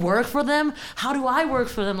 wait, you work for them? How do I work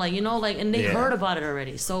for them? Like, and they heard about it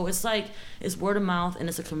already. So it's like, it's word of mouth, and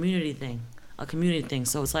it's a community thing.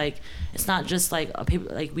 So it's like, it's not just like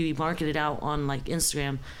like we market it out on like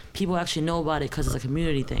Instagram. People actually know about it because it's a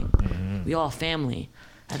community thing. Mm-hmm. We all family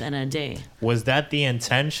at the end of the day. Was that the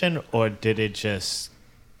intention, or did it just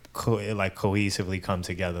cohesively come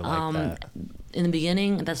together like that? In the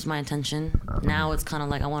beginning, that's my intention. Now it's kind of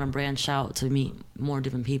like I want to branch out to meet more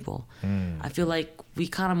different people. I feel like we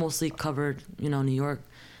kind of mostly covered, New York.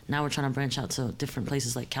 Now we're trying to branch out to different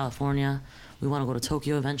places like California. We want to go to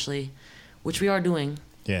Tokyo eventually, which we are doing.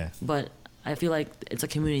 Yeah. But I feel like it's a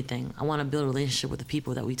community thing. I want to build a relationship with the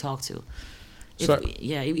people that we talk to.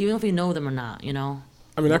 Even if we know them or not,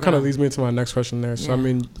 I mean, that kind of leads me into my next question there. So, I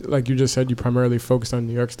mean, like you just said, you primarily focused on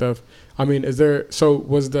New York stuff. I mean, was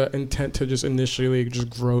the intent to just initially just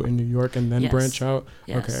grow in New York and then branch out?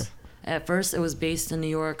 Yes. Okay. At first, it was based in New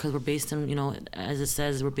York because we're based in, as it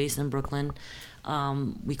says, we're based in Brooklyn.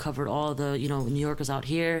 We covered all the, New Yorkers out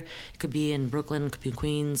here. It could be in Brooklyn, it could be in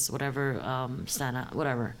Queens, whatever,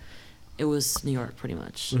 whatever. It was New York pretty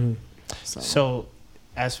much. Mm-hmm. So,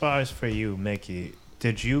 as far as for you, Mickey,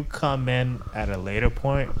 did you come in at a later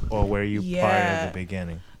point, or were you part of the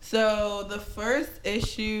beginning? So the first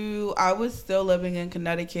issue, I was still living in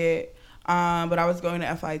Connecticut, but I was going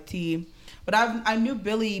to FIT. But I knew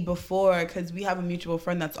Billy before because we have a mutual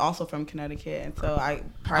friend that's also from Connecticut, and so I'm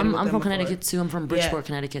from Connecticut too. I'm from Bridgeport,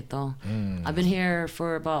 Connecticut, though. I've been here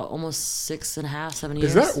for about almost 6.5, 7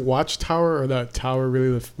 years. Is that Watchtower or that tower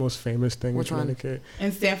really the most famous thing in Connecticut?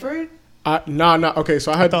 In Stanford? No. Okay,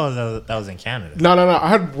 so I thought that was in Canada. No. I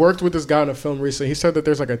had worked with this guy on a film recently. He said that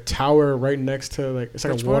there's like a tower right next to it's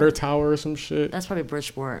like Bridgeport? A water tower or some shit. That's probably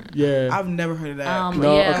Bridgeport. Yeah. I've never heard of that.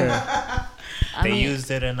 No, okay. They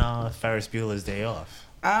used it in Ferris Bueller's Day Off.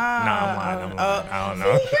 I'm lying. I don't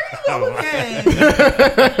know.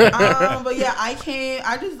 But yeah,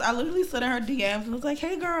 I literally slid in her DMs and was like,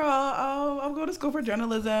 hey girl, I'm going to school for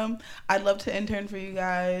journalism. I'd love to intern for you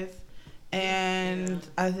guys. And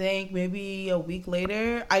I think maybe a week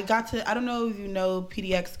later, I don't know if you know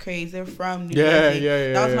PDX Craze. They're from New Jersey.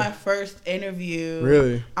 Yeah. That was my first interview.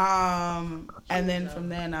 Really? And then from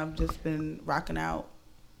then, I've just been rocking out.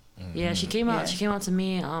 Yeah, she came out. She came out to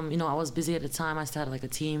me. I was busy at the time. I still had like a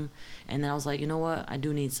team, and then I was like, you know what? I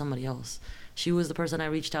do need somebody else. She was the person I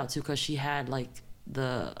reached out to because she had like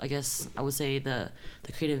I guess I would say the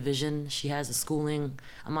creative vision. She has the schooling.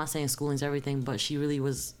 I'm not saying schooling's everything, but she really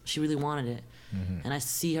wanted it. Mm-hmm. And I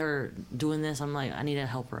see her doing this. I'm like, I need to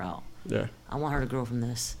help her out. Yeah. I want her to grow from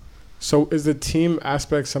this. So is the team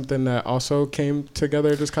aspect something that also came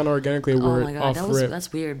together just kind of organically? Oh my God,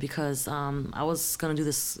 that's weird because I was gonna do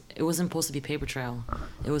this. It wasn't supposed to be Papertrail.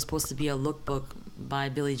 It was supposed to be a lookbook by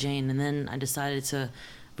Billiejane, and then I decided to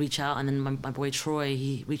reach out, and then my boy Troy,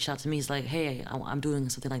 he reached out to me. He's like, hey, I'm doing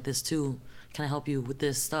something like this too. Can I help you with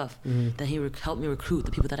this stuff? Mm-hmm. Then he helped me recruit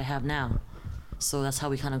the people that I have now. So that's how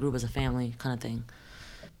we kind of grew up as a family kind of thing.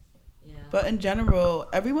 Yeah. But in general,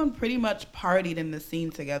 everyone pretty much partied in the scene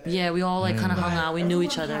together. Yeah, we all like kind of hung out. We knew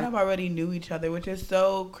each other. Kind of already knew each other, which is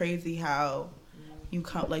so crazy how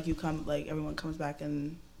everyone comes back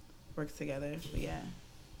and works together. But yeah.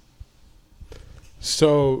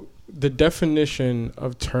 So the definition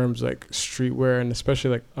of terms like streetwear and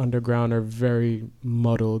especially like underground are very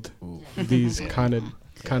muddled these kind of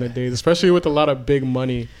days, especially with a lot of big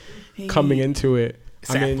money coming into it.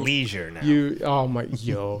 It's leisure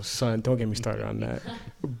now. Son, don't get me started on that.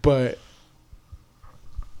 But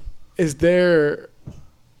is there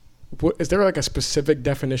like a specific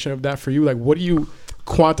definition of that for you? Like, what do you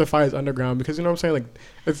quantify as underground? Because you know what I'm saying, like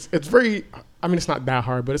it's very, I mean, it's not that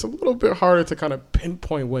hard, but it's a little bit harder to kind of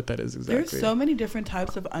pinpoint what that is exactly. There's so many different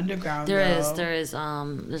types of underground. There is there's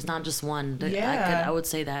not just one. I would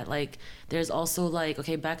say that, like, there's also like,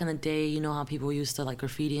 okay, back in the day, you know how people used to like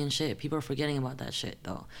graffiti and shit. People are forgetting about that shit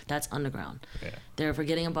though. That's underground. Yeah. They're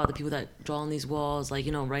forgetting about the people that draw on these walls, like,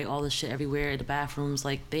 you know, write all this shit everywhere in the bathrooms.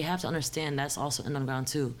 Like, they have to understand that's also underground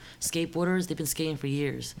too. Skateboarders, they've been skating for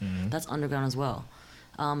years. Mm-hmm. That's underground as well.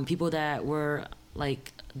 People that were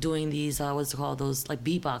like doing these what's it called, those like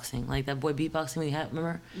beatboxing, like that boy beatboxing we had,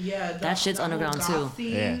 remember? Yeah, that shit's underground too.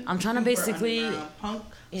 Yeah. I'm trying to basically punk,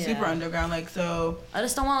 super underground, like, so I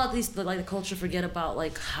just don't want to let these the culture forget about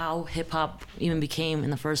like how hip hop even became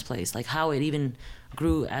in the first place, like how it even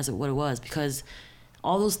grew as what it was, because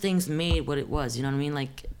all those things made what it was, you know what I mean?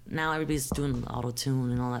 Like, now everybody's doing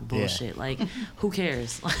auto-tune and all that bullshit. Like, who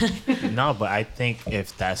cares? No, but I think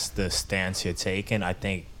if that's the stance you're taking, I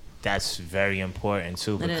think that's very important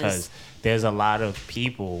too, because there's a lot of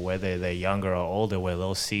people, whether they're younger or older, where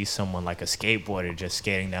they'll see someone like a skateboarder just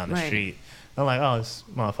skating down the street. They're like, oh, this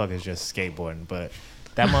motherfucker's just skateboarding. But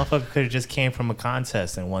that motherfucker could have just came from a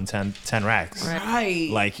contest and won 10 racks. Right.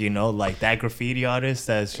 Like, you know, like that graffiti artist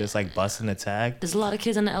that's just like busting a tag. There's a lot of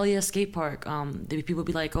kids in the LES skate park. People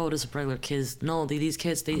be like, oh, there's regular kids. No, these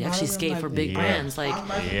kids, they actually skate for big brands. Like,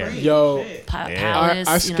 yo, Palace,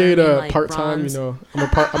 I skate part-time, you know. I'm a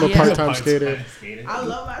part-time skater. I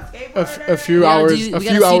love my skateboard. A few hours a month.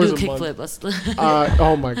 Kickflip.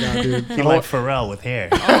 Oh my God, dude. You like Pharrell with hair.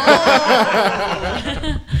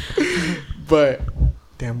 But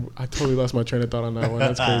damn, I totally lost my train of thought on that one.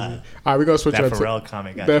 That's crazy. All right, we're going to switch that up. Pharrell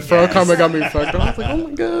comment got that Pharrell comment got me fucked up. I was like, oh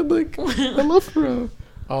my God, like, I love Pharrell.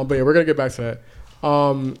 But yeah, we're going to get back to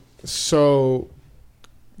that. So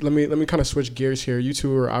let me kind of switch gears here. You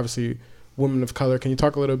two are obviously women of color. Can you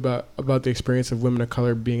talk a little bit about the experience of women of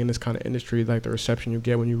color being in this kind of industry, like the reception you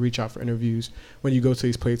get when you reach out for interviews, when you go to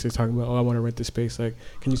these places talking about, oh, I want to rent this space? Like,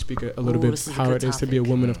 can you speak a little bit how it is to be a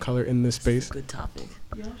woman of color in this space? Good topic.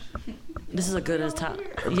 This is a good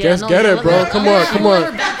topic. Just get it, bro. Come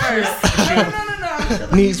on.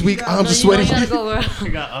 Knees weak, arms are sweaty.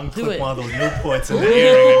 You got unclip one of those Newports in the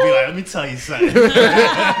earring and be like, let me tell you something.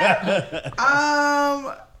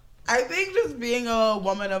 I think just being a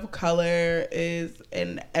woman of color is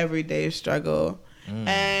an everyday struggle.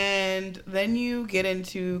 And then you get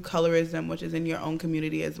into colorism, which is in your own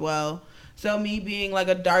community as well. So me being like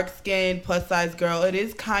a dark-skinned, plus-size girl, it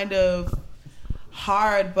is kind of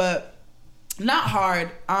hard, but not hard.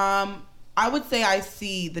 I would say I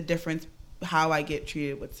see the difference, how I get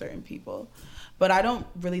treated with certain people. But I don't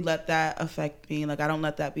really let that affect me. Like, I don't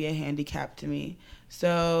let that be a handicap to me.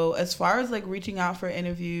 So as far as like reaching out for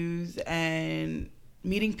interviews and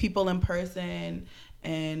meeting people in person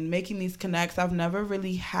and making these connects, I've never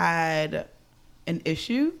really had an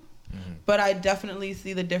issue, but I definitely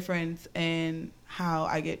see the difference in how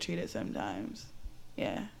I get treated sometimes.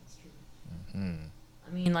 Yeah.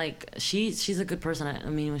 I mean, like, she's a good person. I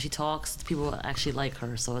mean, when she talks, people actually like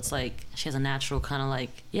her. So it's like she has a natural kind of like,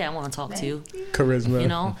 yeah, I want to talk to you. Charisma. You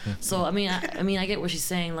know? So, I mean, I get what she's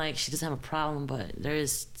saying. Like, she doesn't have a problem, but there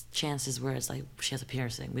is chances where it's like she has a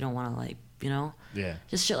piercing. We don't want to, like, you know? Yeah.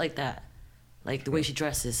 Just shit like that. Like, the way she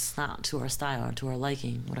dresses, it's not to our style or to our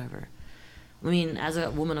liking, whatever. I mean, as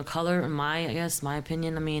a woman of color, in my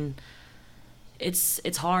opinion, I mean,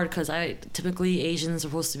 it's hard because typically Asians are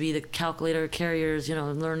supposed to be the calculator carriers, you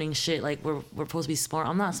know, learning shit. Like, we're supposed to be smart.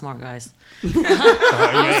 I'm not smart, guys. I'm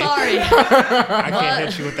sorry. I can't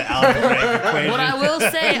hit you with the algebraic equation. What I will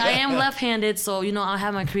say, I am left-handed, so, you know, I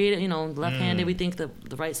have my creative, you know, left-handed. We think the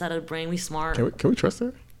right side of the brain, we smart. Can we trust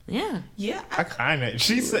her? Yeah. Yeah. I kind of.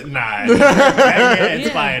 She said, nah. That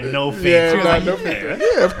inspired no faith. Yeah, no faith.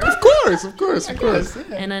 Yeah, of course.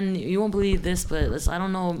 And then you won't believe this, but I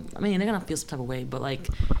don't know. I mean, they're going to feel some type of way, but, like,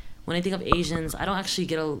 when I think of Asians, I don't actually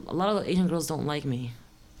get a lot of Asian girls don't like me.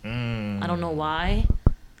 I don't know why.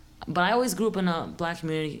 But I always grew up in a black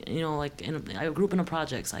community, you know, like, I grew up in the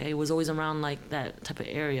projects. I was always around, like, that type of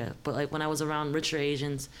area. But, like, when I was around richer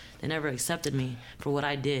Asians, they never accepted me for what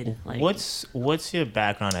I did. Like, what's your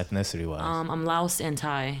background ethnicity-wise? I'm Laos and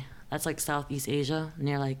Thai. That's like Southeast Asia,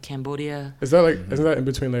 near like Cambodia. Is that like isn't that in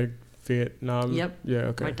between like Vietnam? Yep. Yeah.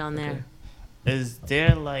 Okay. Right down there. Is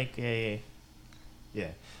there like a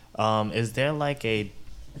is there like a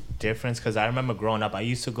difference? Because I remember growing up, I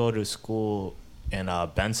used to go to school in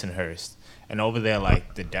Bensonhurst, and over there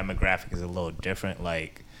like the demographic is a little different.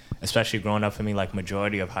 Like especially growing up for me, like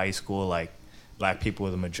majority of high school, like black people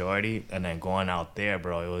were the majority, and then going out there,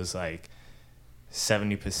 bro, it was like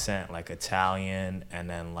 70% like Italian, and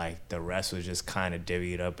then like the rest was just kind of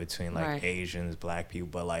divvied up between like Asians, black people.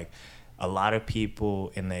 But like a lot of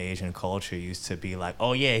people in the Asian culture used to be like,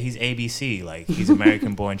 oh yeah, he's ABC, like he's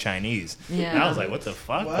American born Chinese. Yeah. And I was like, what the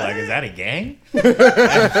fuck? What? Like, is that a gang?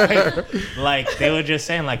 Like they were just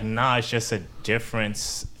saying like, nah, it's just a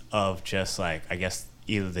difference of just like, I guess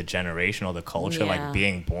either the generation or the culture, like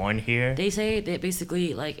being born here. They say that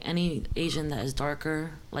basically like any Asian that is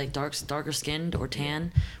darker, like darker skinned or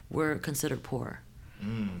tan, we're considered poor.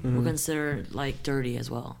 We're considered like dirty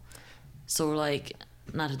as well. So we're like,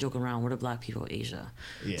 not to joke around, we're the black people of Asia.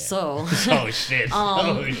 Yeah. So oh shit.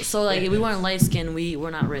 So like if we weren't light skinned, we're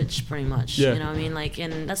not rich pretty much. Yeah. You know what I mean? Like,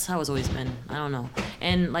 and that's how it's always been. I don't know.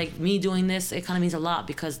 And like me doing this, it kind of means a lot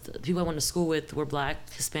because the people I went to school with were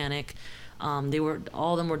black, Hispanic. All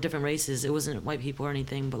of them were different races. It wasn't white people or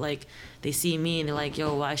anything, but like they see me and they're like,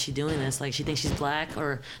 yo, why is she doing this? Like she thinks she's black,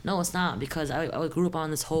 or no, it's not, because I grew up on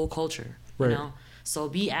this whole culture, you know? So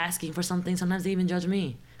be asking for something, sometimes they even judge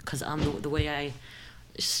me because I'm the way I,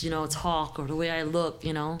 you know, talk or the way I look,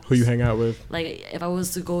 you know? Who you hang out with. Like if I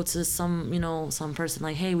was to go to some, you know, some person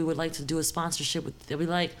like, hey, we would like to do a sponsorship with, they'll be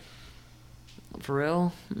like, for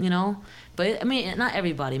real, you know? But I mean, not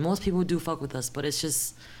everybody. Most people do fuck with us, but it's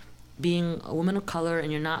just, being a woman of color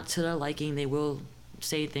and you're not to their liking, they will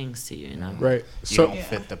say things to you, you know? Right. So you don't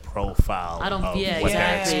fit the profile of what they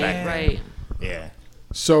expect. Right. Yeah.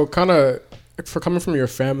 So kind of, for coming from your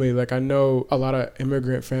family, like I know a lot of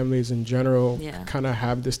immigrant families in general kind of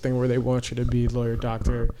have this thing where they want you to be lawyer,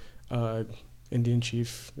 doctor, Indian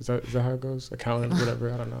chief. Is that how it goes? Accountant,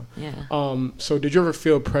 whatever, I don't know. Yeah. So did you ever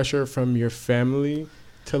feel pressure from your family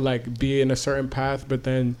to like be in a certain path, but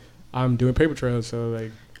then I'm doing Papertrail, so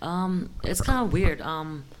like... It's kind of weird.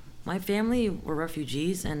 My family were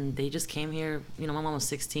refugees and they just came here. You know, my mom was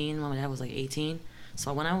 16, my dad was like 18.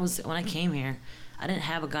 So when I came here, I didn't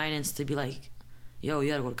have a guidance to be like, yo, you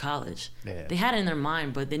gotta go to college. Yeah. They had it in their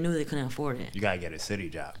mind, but they knew they couldn't afford it. You gotta get a city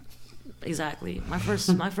job. Exactly. My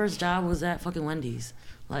first job was at fucking Wendy's.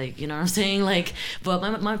 Like, you know what I'm saying? Like,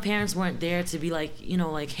 but my parents weren't there to be like, you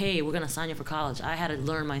know, like, hey, we're going to sign you for college. I had to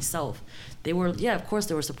learn myself. They were, of course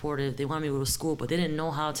they were supportive. They wanted me to go to school, but they didn't know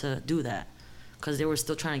how to do that because they were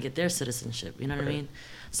still trying to get their citizenship. You know what I mean?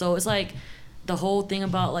 So it's like the whole thing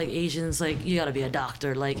about like Asians, like you got to be a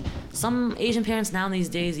doctor. Like some Asian parents now these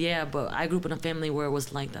days, but I grew up in a family where it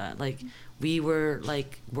was like that. Like we were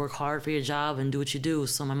like, work hard for your job and do what you do.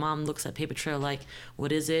 So my mom looks at Papertrail like,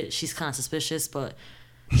 what is it? She's kind of suspicious, but...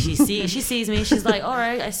 She sees me. She's like, all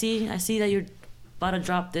right, I see that you're about to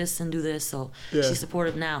drop this and do this. So she's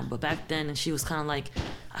supportive now. But back then, she was kind of like,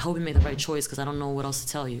 I hope you make the right choice because I don't know what else to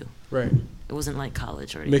tell you. Right. It wasn't like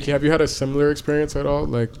college or anything. Mykey, have you had a similar experience at all,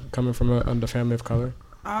 like coming from a family of color?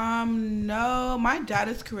 No. My dad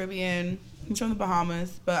is Caribbean. He's from the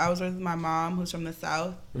Bahamas, but I was with my mom, who's from the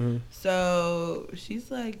South. Mm-hmm. So she's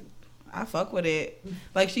like, I fuck with it.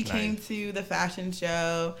 Like, she came to the fashion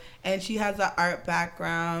show, and she has an art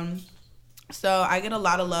background. So I get a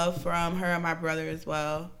lot of love from her and my brother as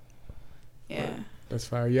well. Yeah. That's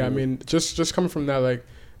fire. Yeah, I mean, just coming from that, like,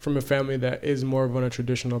 from a family that is more of on a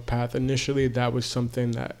traditional path, initially that was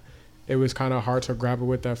something that it was kind of hard to grapple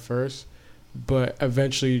with at first. But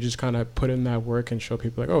eventually you just kind of put in that work and show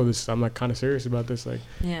people like, oh, I'm like kind of serious about this. Like,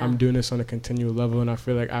 I'm doing this on a continual level. And I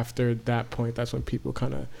feel like after that point, that's when people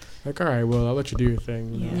kind of like, all right, well, I'll let you do your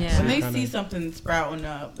thing. You know? When they see something sprouting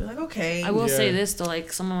up, they're like, okay. I will say this though,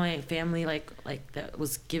 like some of my family, like that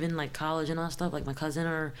was given like college and all that stuff, like my cousin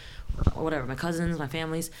or whatever, my cousins, my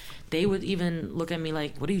families, they would even look at me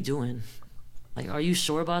like, what are you doing? Like, are you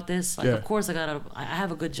sure about this? Like, of course I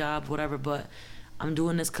have a good job, whatever, but I'm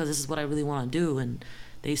doing this because this is what I really want to do. And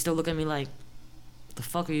they still look at me like, what the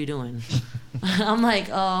fuck are you doing? I'm like,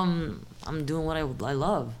 I'm doing what I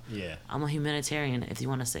love. Yeah. I'm a humanitarian, if you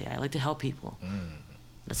want to say. I like to help people.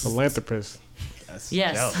 That's philanthropist.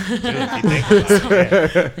 Yes. Dude, you think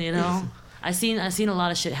about it. You know, I seen a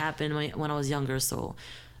lot of shit happen when I was younger. So,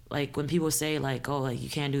 like, when people say like, oh, like you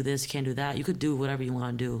can't do this, you can't do that, you could do whatever you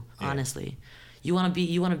want to do. Honestly, you want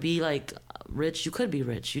to be like rich, you could be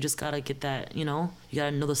rich. You just gotta get that, you know, you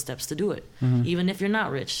gotta know the steps to do it, Mm-hmm. even if you're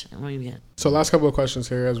not rich. When you get So last couple of questions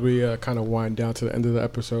here as we kind of wind down to the end of the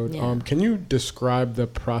episode. Yeah. Can you describe the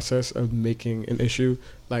process of making an issue,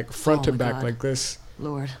 like front to my back, God. like this?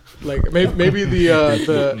 Lord. Like maybe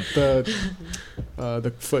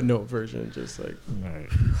the footnote version, just like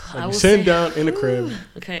I will sitting say- down in the crib.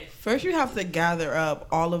 Okay. First, you have to gather up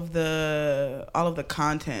all of the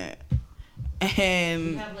content, We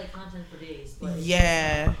and have like content for days. But,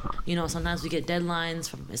 yeah, you know, sometimes we get deadlines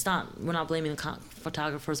from. We're not blaming the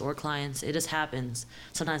photographers or clients. It just happens.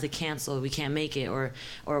 Sometimes they cancel. We can't make it, or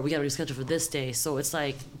we got to reschedule for this day. So it's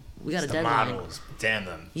like we got It's a the deadline. models. Damn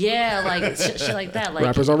them. Yeah, like shit like that. Like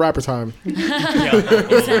Rappers on rapper time.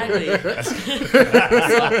 exactly. So,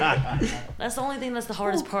 that's the only thing that's the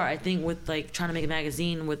hardest part, I think, with like trying to make a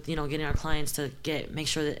magazine, with, you know, getting our clients to make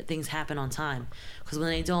sure that things happen on time. Because when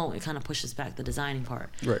they don't, it kind of pushes back the designing part.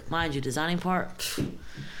 Right. Mind you, designing part,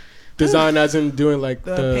 Design as in doing like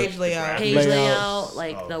the page layout. page Layout. layout,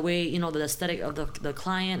 like the way, you know, the aesthetic of the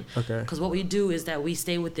client. Okay. Because what we do is that we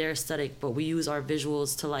stay with their aesthetic, but we use our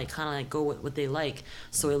visuals to like kind of like go with what they like.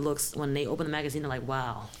 So it looks, when they open the magazine, they're like,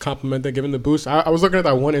 wow. compliment them, giving the boost. I was looking at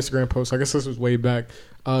that one Instagram post. I guess this was way back.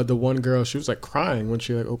 The one girl, she was like crying when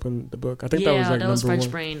she like opened the book. I think that was like that was number French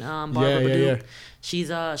one. Brain. Barbara Yeah, Badouk.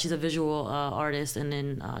 yeah. She's a visual artist, and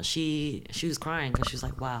then she was crying because she was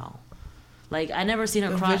like, wow. Like, I never seen her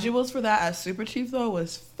The cry. visuals for that at Super Chief though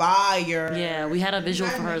was fire. Yeah, we had a visual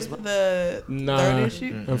for her as well. The Nah, third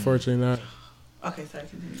issue. unfortunately not. Okay, sorry.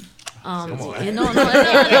 Continue. No, it was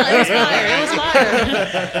fire. It was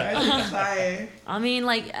fire. Sorry. I mean,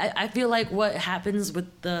 like, I feel like what happens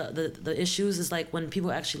with the issues is like when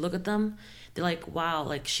people actually look at them, they're like, wow,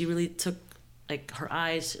 like she really took like her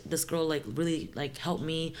eyes. This girl like really like helped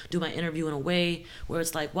me do my interview in a way where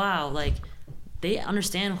it's like, wow, like they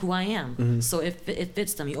understand who I am. So if it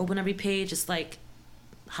fits them, you open every page, it's like,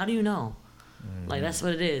 how do you know? Like that's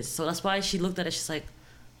what it is. So that's why she looked at it. She's like,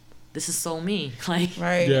 this is so me. Like,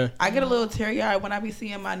 Right. Yeah. I get a little teary-eyed when I be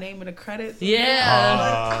seeing my name in the credits.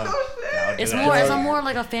 yeah. I'll do It's that. more. It's a more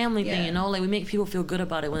like a family thing, Yeah. you know. Like we make people feel good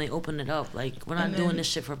about it when they open it up. Like we're not And doing then- this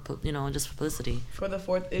shit for, you know, just for publicity. For the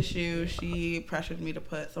 4th issue, she pressured me to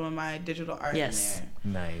put some of my digital art Yes.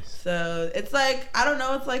 in there. Nice. So it's like, I don't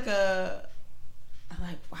know, it's like I'm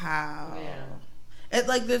like, wow. Yeah. It's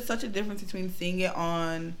like there's such a difference between seeing it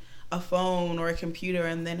on a phone or a computer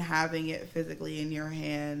and then having it physically in your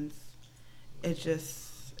hands. It's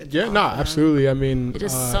Yeah, awesome. no, absolutely. I mean, It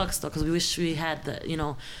just sucks though, because we wish we had the, you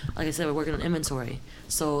know, like I said, we're working on inventory.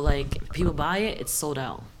 So like if people buy it, it's sold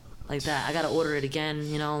out. Like that, I gotta order it again.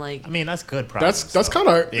 You know, like I mean, that's good progress. that's though.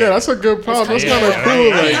 kind of that's a good problem. That's kinda- kind of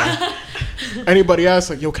Yeah, cool. Like anybody else,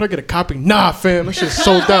 like, yo, can I get a copy? Nah, fam, that shit's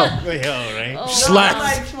sold out. Yo, right? Oh, Slack.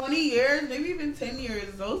 Like 20 years, maybe even 10 years.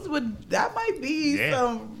 That might be Yeah.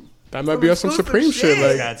 some. That might be on some exclusive Supreme shit. shit. I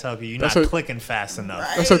Like gotta tell you, you're that's not a- clicking fast enough.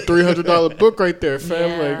 that's a $300 book right there, fam.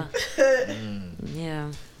 yeah, Like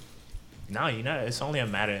yeah. No, you know, it's only a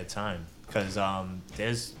matter of time. Because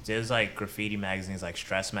there's like graffiti magazines like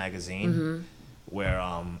Stress Magazine, where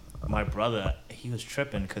my brother, he was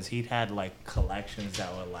tripping because he'd had like collections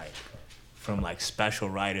that were like from like special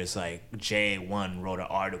writers, like J1 wrote an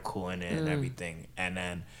article in it and everything, and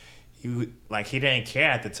then he didn't care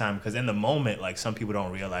at the time because in the moment, like some people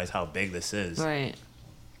don't realize how big this is. Right.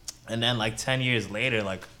 And then like 10 years later,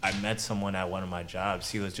 like I met someone at one of my jobs.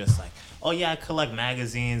 He was just like, oh yeah, I collect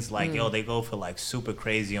magazines. Like, yo, they go for like super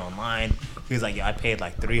crazy online. He was like, yo, I paid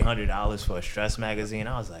like $300 for a Stress magazine.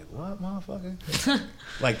 I was like, what, motherfucker?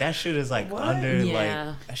 Like that shit is like What? under Yeah.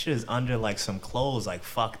 like, that shit is under like some clothes like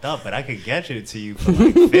fucked up, but I could get it to you for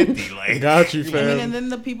like 50. Like, got you, I mean, fam. and then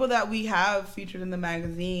the people that we have featured in the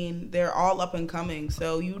magazine, they're all up and coming.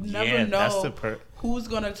 So you never yeah, that's know the who's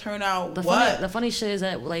gonna turn out The what. funny shit is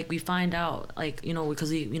that like we find out, like, you know,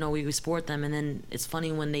 because we sport them, and then it's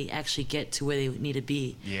funny when they actually get to where they need to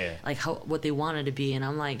be. Yeah. Like what they wanted to be, and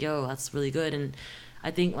I'm like, yo, that's really good. And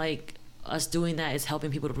I think like us doing that is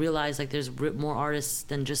helping people to realize like there's more artists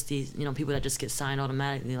than just these, you know, people that just get signed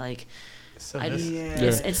automatically. Like So I this- Yeah.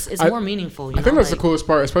 it's I- more meaningful. You I think know? that's the like, coolest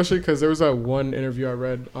part, especially because there was that one interview I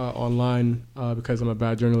read online because I'm a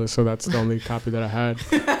bad journalist, so that's the only copy that I had.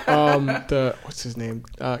 What's his name?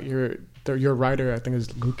 Your writer, I think,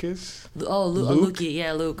 is Lucas. Oh, Luke? Luke,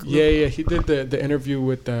 yeah, Luke. Yeah. He did the interview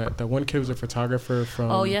with the one kid who's a photographer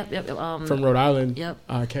from. Oh, yep. From Rhode Island. Yep.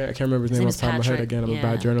 I can't remember his name name off is the top of my head. Patrick, Again, I'm a yeah.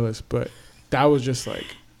 bad journalist, but that was just like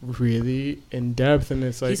really in depth, and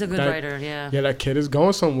it's like he's a good writer. Yeah, that kid is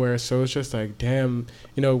going somewhere. So it's just like, damn,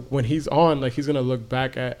 you know, when he's on, like, he's gonna look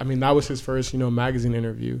back at, I mean, that was his first, you know, magazine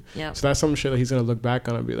interview. Yeah. So that's some shit that he's gonna look back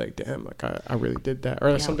on and be like, damn, like I really did that,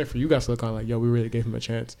 or that's something for you guys to look on, like, yo, we really gave him a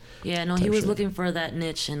chance. Yeah, no, he was looking for that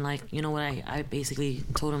niche, and like, you know what, I basically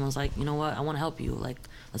told him, I was like, you know what, I want to help you, like,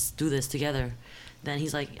 let's do this together. Then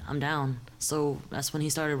he's like, I'm down. So that's when he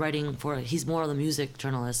started writing for, he's more of the music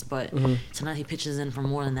journalist, but tonight he pitches in for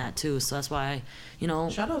more than that too. So that's why, you know.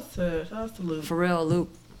 Shout out to Luke. For real, Luke.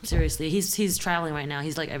 Seriously, he's traveling right now.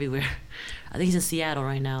 He's like everywhere. I think he's in Seattle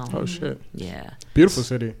right now. Oh shit. Yeah. Beautiful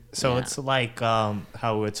city. So it's like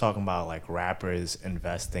how we're talking about like rappers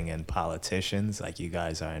investing in politicians. Like you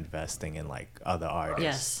guys are investing in like other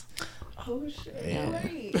artists. Yes. Oh shit! Yeah.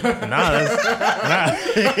 Great.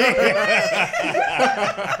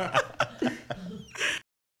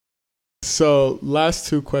 So last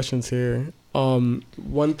two questions here.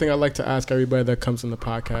 One thing I like to ask everybody that comes on the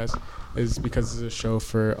podcast is, because it's a show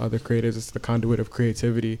for other creatives, it's the conduit of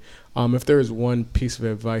creativity. If there is one piece of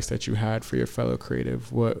advice that you had for your fellow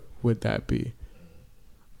creative, what would that be?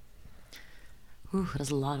 Ooh,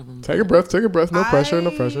 there's a lot of them. Take a breath. No pressure.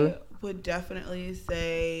 I would definitely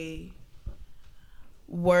say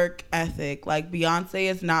work ethic. Like,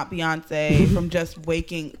 Beyonce is not Beyonce from just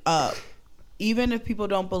waking up. Even if people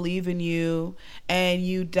don't believe in you and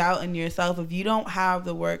you doubt in yourself, if you don't have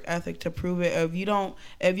the work ethic to prove it, or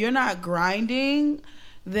if you're not grinding,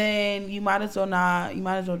 then you might as well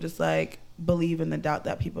just like believe in the doubt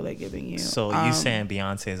that people are giving you. So you saying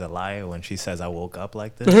Beyonce is a liar when she says I woke up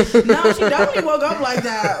like this? No, she definitely woke up like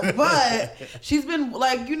that. But she's been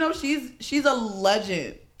like, you know, she's a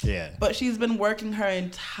legend. Yeah. But she's been working her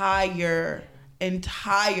entire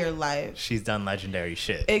life. She's done legendary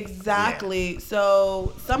shit. Exactly. Yeah.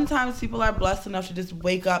 So sometimes people are blessed enough to just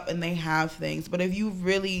wake up and they have things. But if you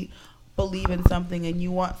really believe in something and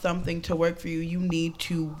you want something to work for you, you need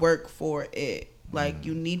to work for it. Like,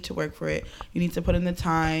 you need to work for it. You need to put in the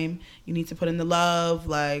time. You need to put in the love.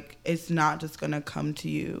 Like, it's not just going to come to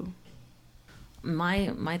you.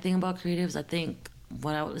 My thing about creatives, I think,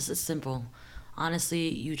 this is simple. Honestly,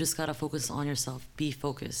 you just got to focus on yourself. Be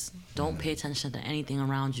focused. Don't pay attention to anything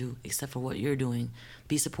around you except for what you're doing.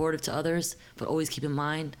 Be supportive to others, but always keep in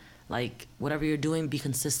mind, like, whatever you're doing, be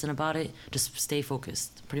consistent about it. Just stay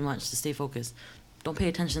focused. Pretty much, just stay focused. Don't pay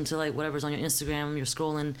attention to, like, whatever's on your Instagram. You're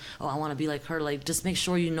scrolling, oh, I want to be like her. Like, just make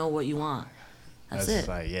sure you know what you want. That's it.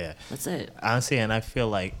 Like, yeah. That's it. Honestly, and I feel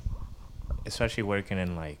like, especially working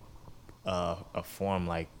in, like, a form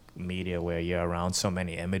like media where you're around so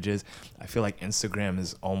many images, I feel like Instagram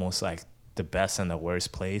is almost like the best and the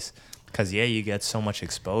worst place, because you get so much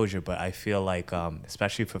exposure, but I feel like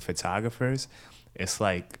especially for photographers, it's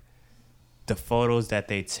like the photos that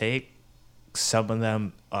they take, some of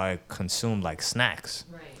them are consumed like snacks,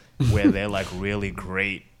 right? Where they're like really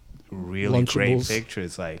great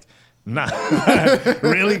pictures, like not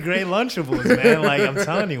really great Lunchables, man. Like, I'm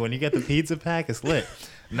telling you, when you get the pizza pack, it's lit.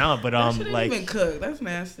 No, but that shouldn't like, even cook. That's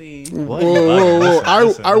nasty. What? Whoa.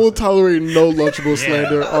 Listen. I will tolerate no Lunchable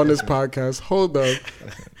slander on this podcast. Hold up.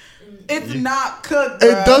 It's not cooked, bro.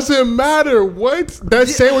 It doesn't matter. What? That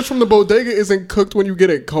sandwich from the bodega isn't cooked when you get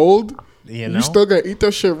it cold. You know? You still gotta eat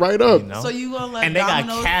that shit right up. You know? So you gonna let and they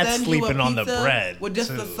Domino's got cats send sleeping you a on the pizza bread with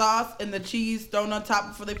just too. the sauce and the cheese thrown on top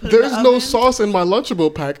before they put it in the oven? There's no sauce in my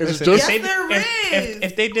Lunchable pack. It's Listen, just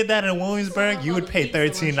if they did that in Williamsburg, you would pay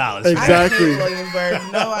 $13. Exactly. I hate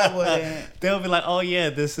Williamsburg. No, I wouldn't. They'll be like, "Oh yeah,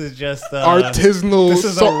 this is just artisanal. This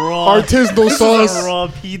is artisanal sauce. This is a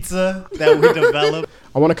raw pizza that we developed."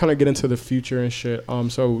 I want to kind of get into the future and shit.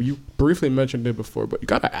 So you briefly mentioned it before, but you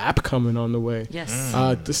got an app coming on the way. Yes.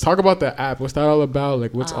 Just talk about the app. What's that all about?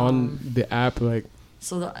 Like, what's on the app? Like,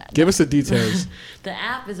 so give us the details. The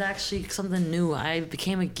app is actually something new. I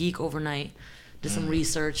became a geek overnight. Did some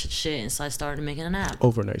research and shit, and so I started making an app.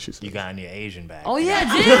 Overnight, she said. You got in your Asian bag. Oh yeah,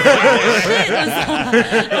 I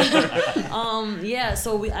did. Yeah,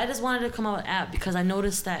 so I just wanted to come out with an app because I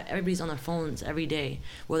noticed that everybody's on their phones every day,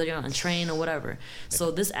 whether you're on a train or whatever. So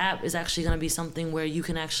this app is actually going to be something where you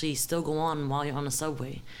can actually still go on while you're on the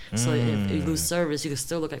subway. So if you lose service, you can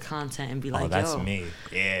still look at content and be like, that's yo. me.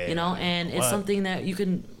 Yeah. You know, and it's something that you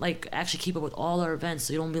can like actually keep up with all our events.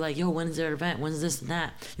 So you don't be like, yo, when's their event? When's this and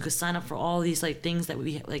that? You could sign up for all these like things that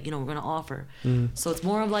we like, you know, we're gonna offer. So it's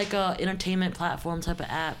more of like a entertainment platform type of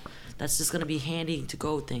app that's just gonna be handy to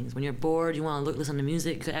go things. When you're bored, you want to listen to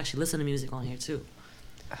music, you could actually listen to music on here too.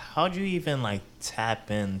 How'd you even like tap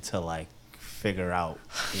into like figure out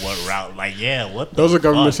what route. Like, what? Those are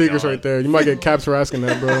government secrets dog? right there. You might get caps for asking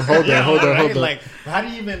that, bro. Hold on. Like, how do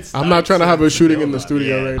you even? I'm not trying to have a shooting in the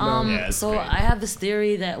studio right now. So I have this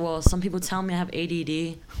theory that some people tell me I have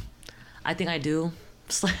ADD. I think I do.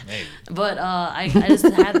 But I just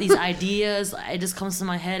have these ideas. It just comes to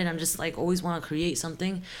my head, and I'm just like always want to create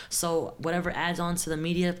something. So whatever adds on to the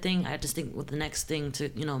media thing, I just think with the next thing to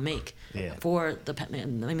make for the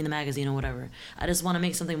magazine or whatever. I just want to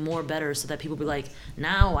make something more better so that people be like,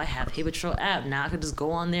 now I have Papertrail app. Now I could just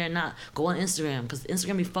go on there and not go on Instagram because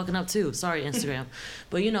Instagram be fucking up too. Sorry Instagram,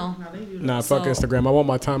 but fuck Instagram. I want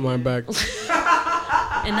my timeline back.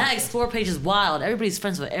 And that explore page is wild. Everybody's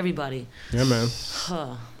friends with everybody. Yeah, man.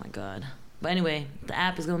 Oh my god. But anyway, the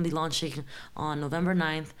app is going to be launching on November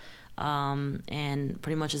 9th, and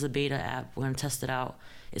pretty much is a beta app. We're going to test it out.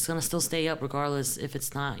 It's going to still stay up regardless if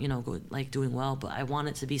it's not, doing well, but I want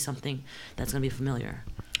it to be something that's going to be familiar.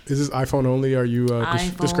 Is this iPhone only? Are you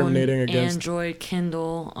discriminating against Android,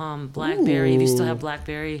 Kindle, BlackBerry? If you still have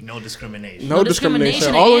BlackBerry, no discrimination. No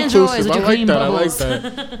discrimination. All inclusive. I like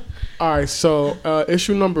that. All right. So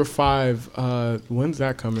issue number 5. When's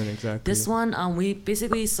that coming exactly? This one, we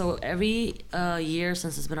basically every year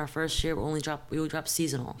since it's been our first year, we will drop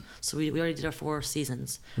seasonal. So we already did our 4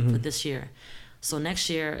 seasons for this year. So next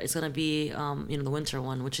year it's gonna be the winter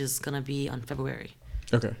one, which is gonna be on February.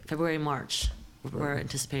 Okay. February, March. We're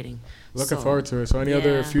anticipating. Looking forward to it. So any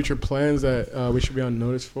other future plans that we should be on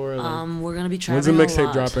notice for? We're going to be traveling. When's the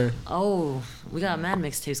mixtape dropping? Oh, we got mad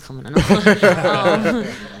mixtapes coming. But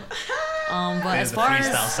as far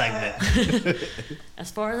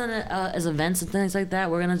as events and things like that,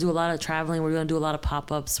 we're going to do a lot of traveling. We're going to do a lot of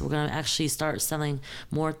pop-ups. We're going to actually start selling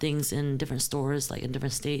more things in different stores, like in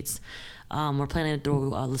different states. We're planning to do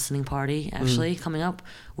a listening party, actually, coming up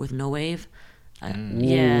with No Wave.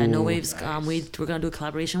 No Waves. Nice. We're gonna do a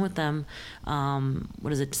collaboration with them.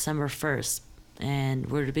 December 1st, and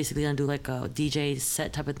we're basically gonna do like a DJ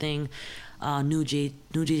set type of thing, new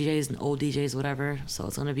DJs and old DJs, whatever. So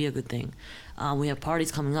it's gonna be a good thing. We have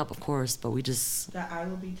parties coming up, of course, but we just that I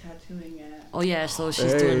will be tattooing at. Oh yeah, so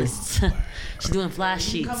she's doing this. She's doing flash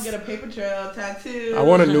sheets. Come get a Papertrail tattoo. I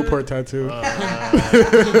want a Newport tattoo. Are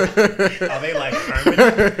they like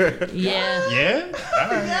permanent? Yeah. Yeah. All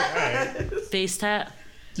right. Face tat.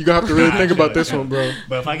 You gonna have to really think about this one, bro.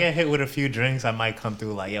 But if I get hit with a few drinks, I might come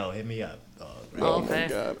through like, yo, hit me up. Oh okay. My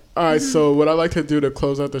God. All right, so what I like to do to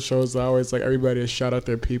close out the show is I always like everybody to shout out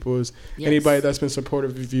their peoples. Yes. Anybody that's been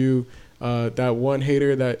supportive of you. That one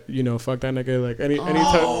hater that fuck that nigga, like any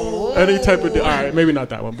type of all right, maybe not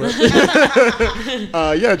that one, but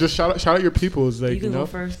just shout out your peoples, like you can go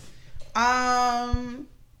first. Shout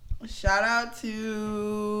out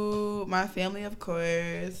to my family, of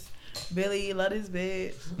course. Billy, love this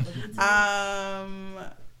bitch.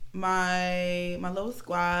 My little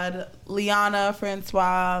squad, Liana,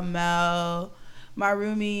 Francois, Mel, my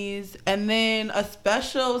roomies, and then a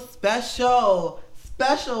special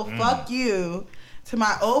fuck you to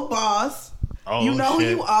my old boss. Oh, you know who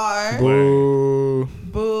you are. Boo.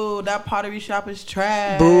 Boo. That pottery shop is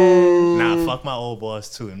trash. Boo. Nah, fuck my old boss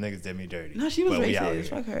too. Them niggas did me dirty. No, she was racist.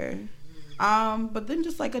 Fuck her. But then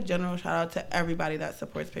just like a general shout out to everybody that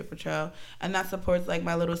supports Papertrail and that supports like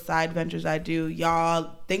my little side ventures I do.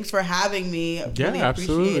 Y'all, thanks for having me. Really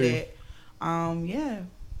appreciate it. I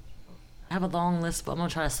have a long list, but I'm gonna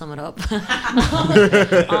try to sum it up.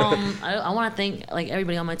 I want to thank like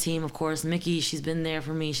everybody on my team, of course. Mickey, she's been there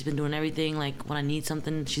for me. She's been doing everything. Like when I need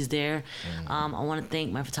something, she's there. I want to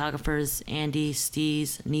thank my photographers: Andy,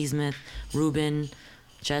 Steez, Neesmith, Ruben,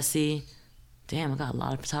 Jesse. Damn, I got a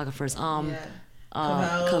lot of photographers. Cavell,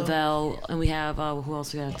 and we have who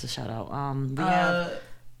else we have to shout out? We have.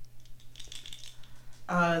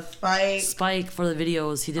 Spike for the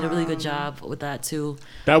videos. He did a really good job with that too.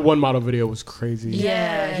 That one model video was crazy.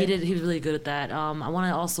 Yeah, he did. He was really good at that. I want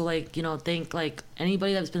to also thank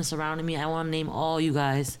anybody that's been surrounding me. I want to name all you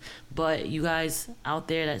guys, but you guys out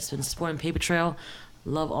there that's been supporting Papertrail,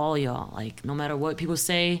 love all y'all. Like no matter what people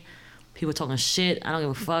say, people talking shit, I don't give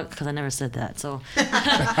a fuck because I never said that. So,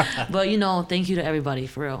 but thank you to everybody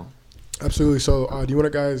for real. Absolutely. So, do you want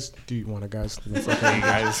to guys?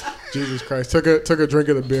 Guys. Jesus Christ. Took a drink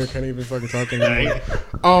of the beer. Can't even fucking talk anymore.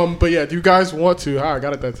 But yeah, do you guys want to? I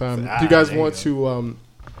got it that time. Do you guys want to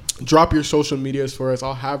drop your social medias for us?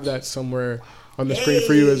 I'll have that somewhere on the screen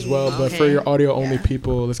for you as well. But for your audio only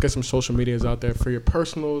people, let's get some social medias out there for your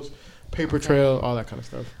personals, Papertrail, all that kind of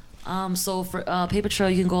stuff. So for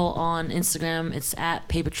Papertrail, you can go on Instagram. It's at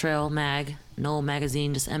Papertrail Mag. No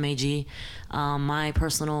magazine, just MAG. My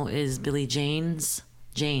personal is Billiejane.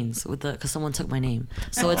 Janes because someone took my name.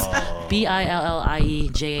 So it's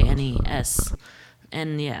Billiejanes.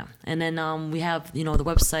 And yeah, and then we have the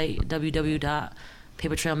website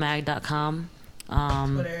www.papertrailmag.com.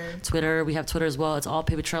 Twitter. We have Twitter as well. It's all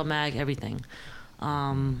Papertrail Mag, everything.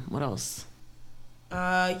 What else?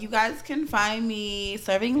 You guys can find me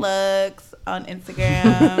serving looks on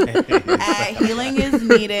Instagram at Healing is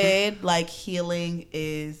Needed. Like Healing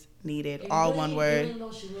is Needed, all one word.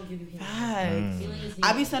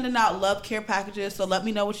 I be sending out love care packages, so let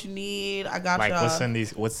me know what you need. I got y'all.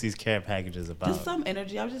 What's these care packages about? Just some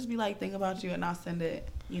energy. I'll just be like, think about you, and I'll send it.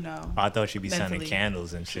 I thought you'd be sending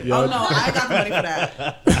candles and shit. Oh no, I ain't got the money for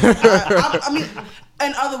that. I mean,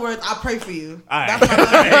 in other words, I pray for you. All right. That's my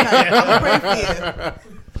love care package. I'm gonna pray for you.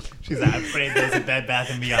 She's like, I pray there's a Bed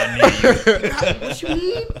Bath & Beyond near you. What you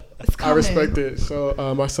need? It's coming. I respect it. So,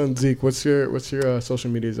 my son Zeke, what's your social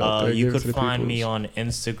medias out there? You could find me on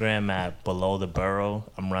Instagram at Below the Burrow.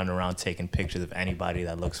 I'm running around taking pictures of anybody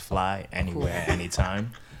that looks fly, anywhere,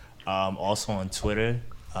 anytime. Also on Twitter,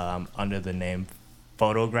 under the name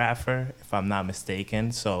Photographer, if I'm not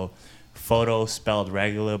mistaken. So, photo spelled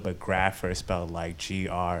regular, but grapher spelled like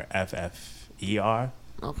GRFFER.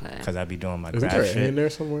 Okay. Because I be doing my Isn't graph there shit. an A in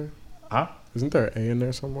there somewhere? Huh? Isn't there an A in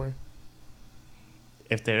there somewhere?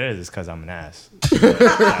 If there is, it's because I'm an ass.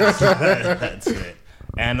 That's it.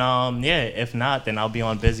 And if not, then I'll be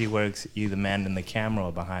on Busy Works, either manning the camera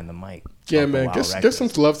or behind the mic. Yeah, man, get some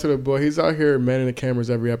love to the boy. He's out here manning the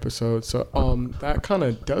cameras every episode. So that kind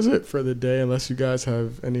of does it for the day, unless you guys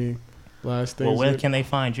have any last things. Well, where can they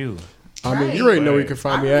find you? I mean, you already know where you can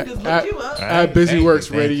find me at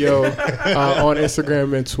BusyWorks Radio on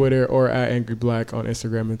Instagram and Twitter, or at Angry Black on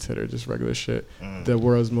Instagram and Twitter. Just regular shit. The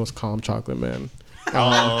world's most calm chocolate man.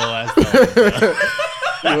 That's dope.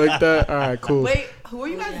 You like that? All right, cool. Wait, who are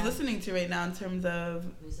you guys listening to right now in terms of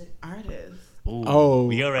artists? Ooh,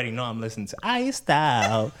 we already know I'm listening to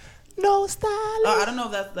iStyle. No style. Oh, I don't know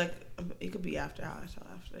if that's like, it could be after after.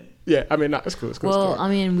 Yeah, I mean, it's cool. It's cool. Well, I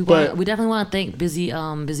mean, we definitely want to thank Busy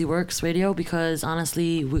Works Radio, because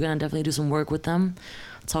honestly, we're gonna definitely do some work with them.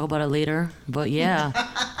 Talk about it later, but yeah,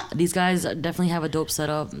 these guys definitely have a dope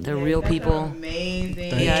setup. They're real people.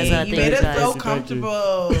 Amazing. You guys You made us so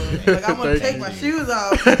comfortable. Like I want to take my shoes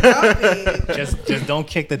off. Just don't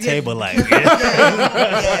kick the table like.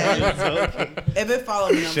 If it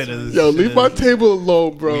followed me, leave my table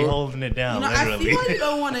alone, bro. We holding it down. I feel like you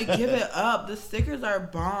don't want to give it up. The stickers are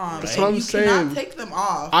bomb. That's what I'm saying. You cannot take them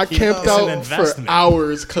off. I camped out for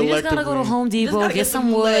hours collectively. You just gotta go to Home Depot, get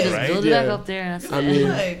some wood, just build it back up there. And I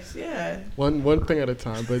mean, one thing at a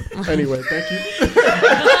time. But anyway, thank you.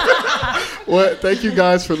 Thank you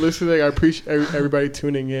guys for listening. I appreciate everybody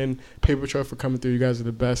tuning in. Papertrail for coming through. You guys are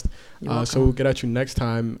the best. So we'll get at you next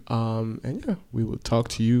time. And yeah, we will talk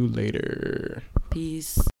to you later.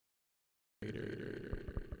 Peace. Later.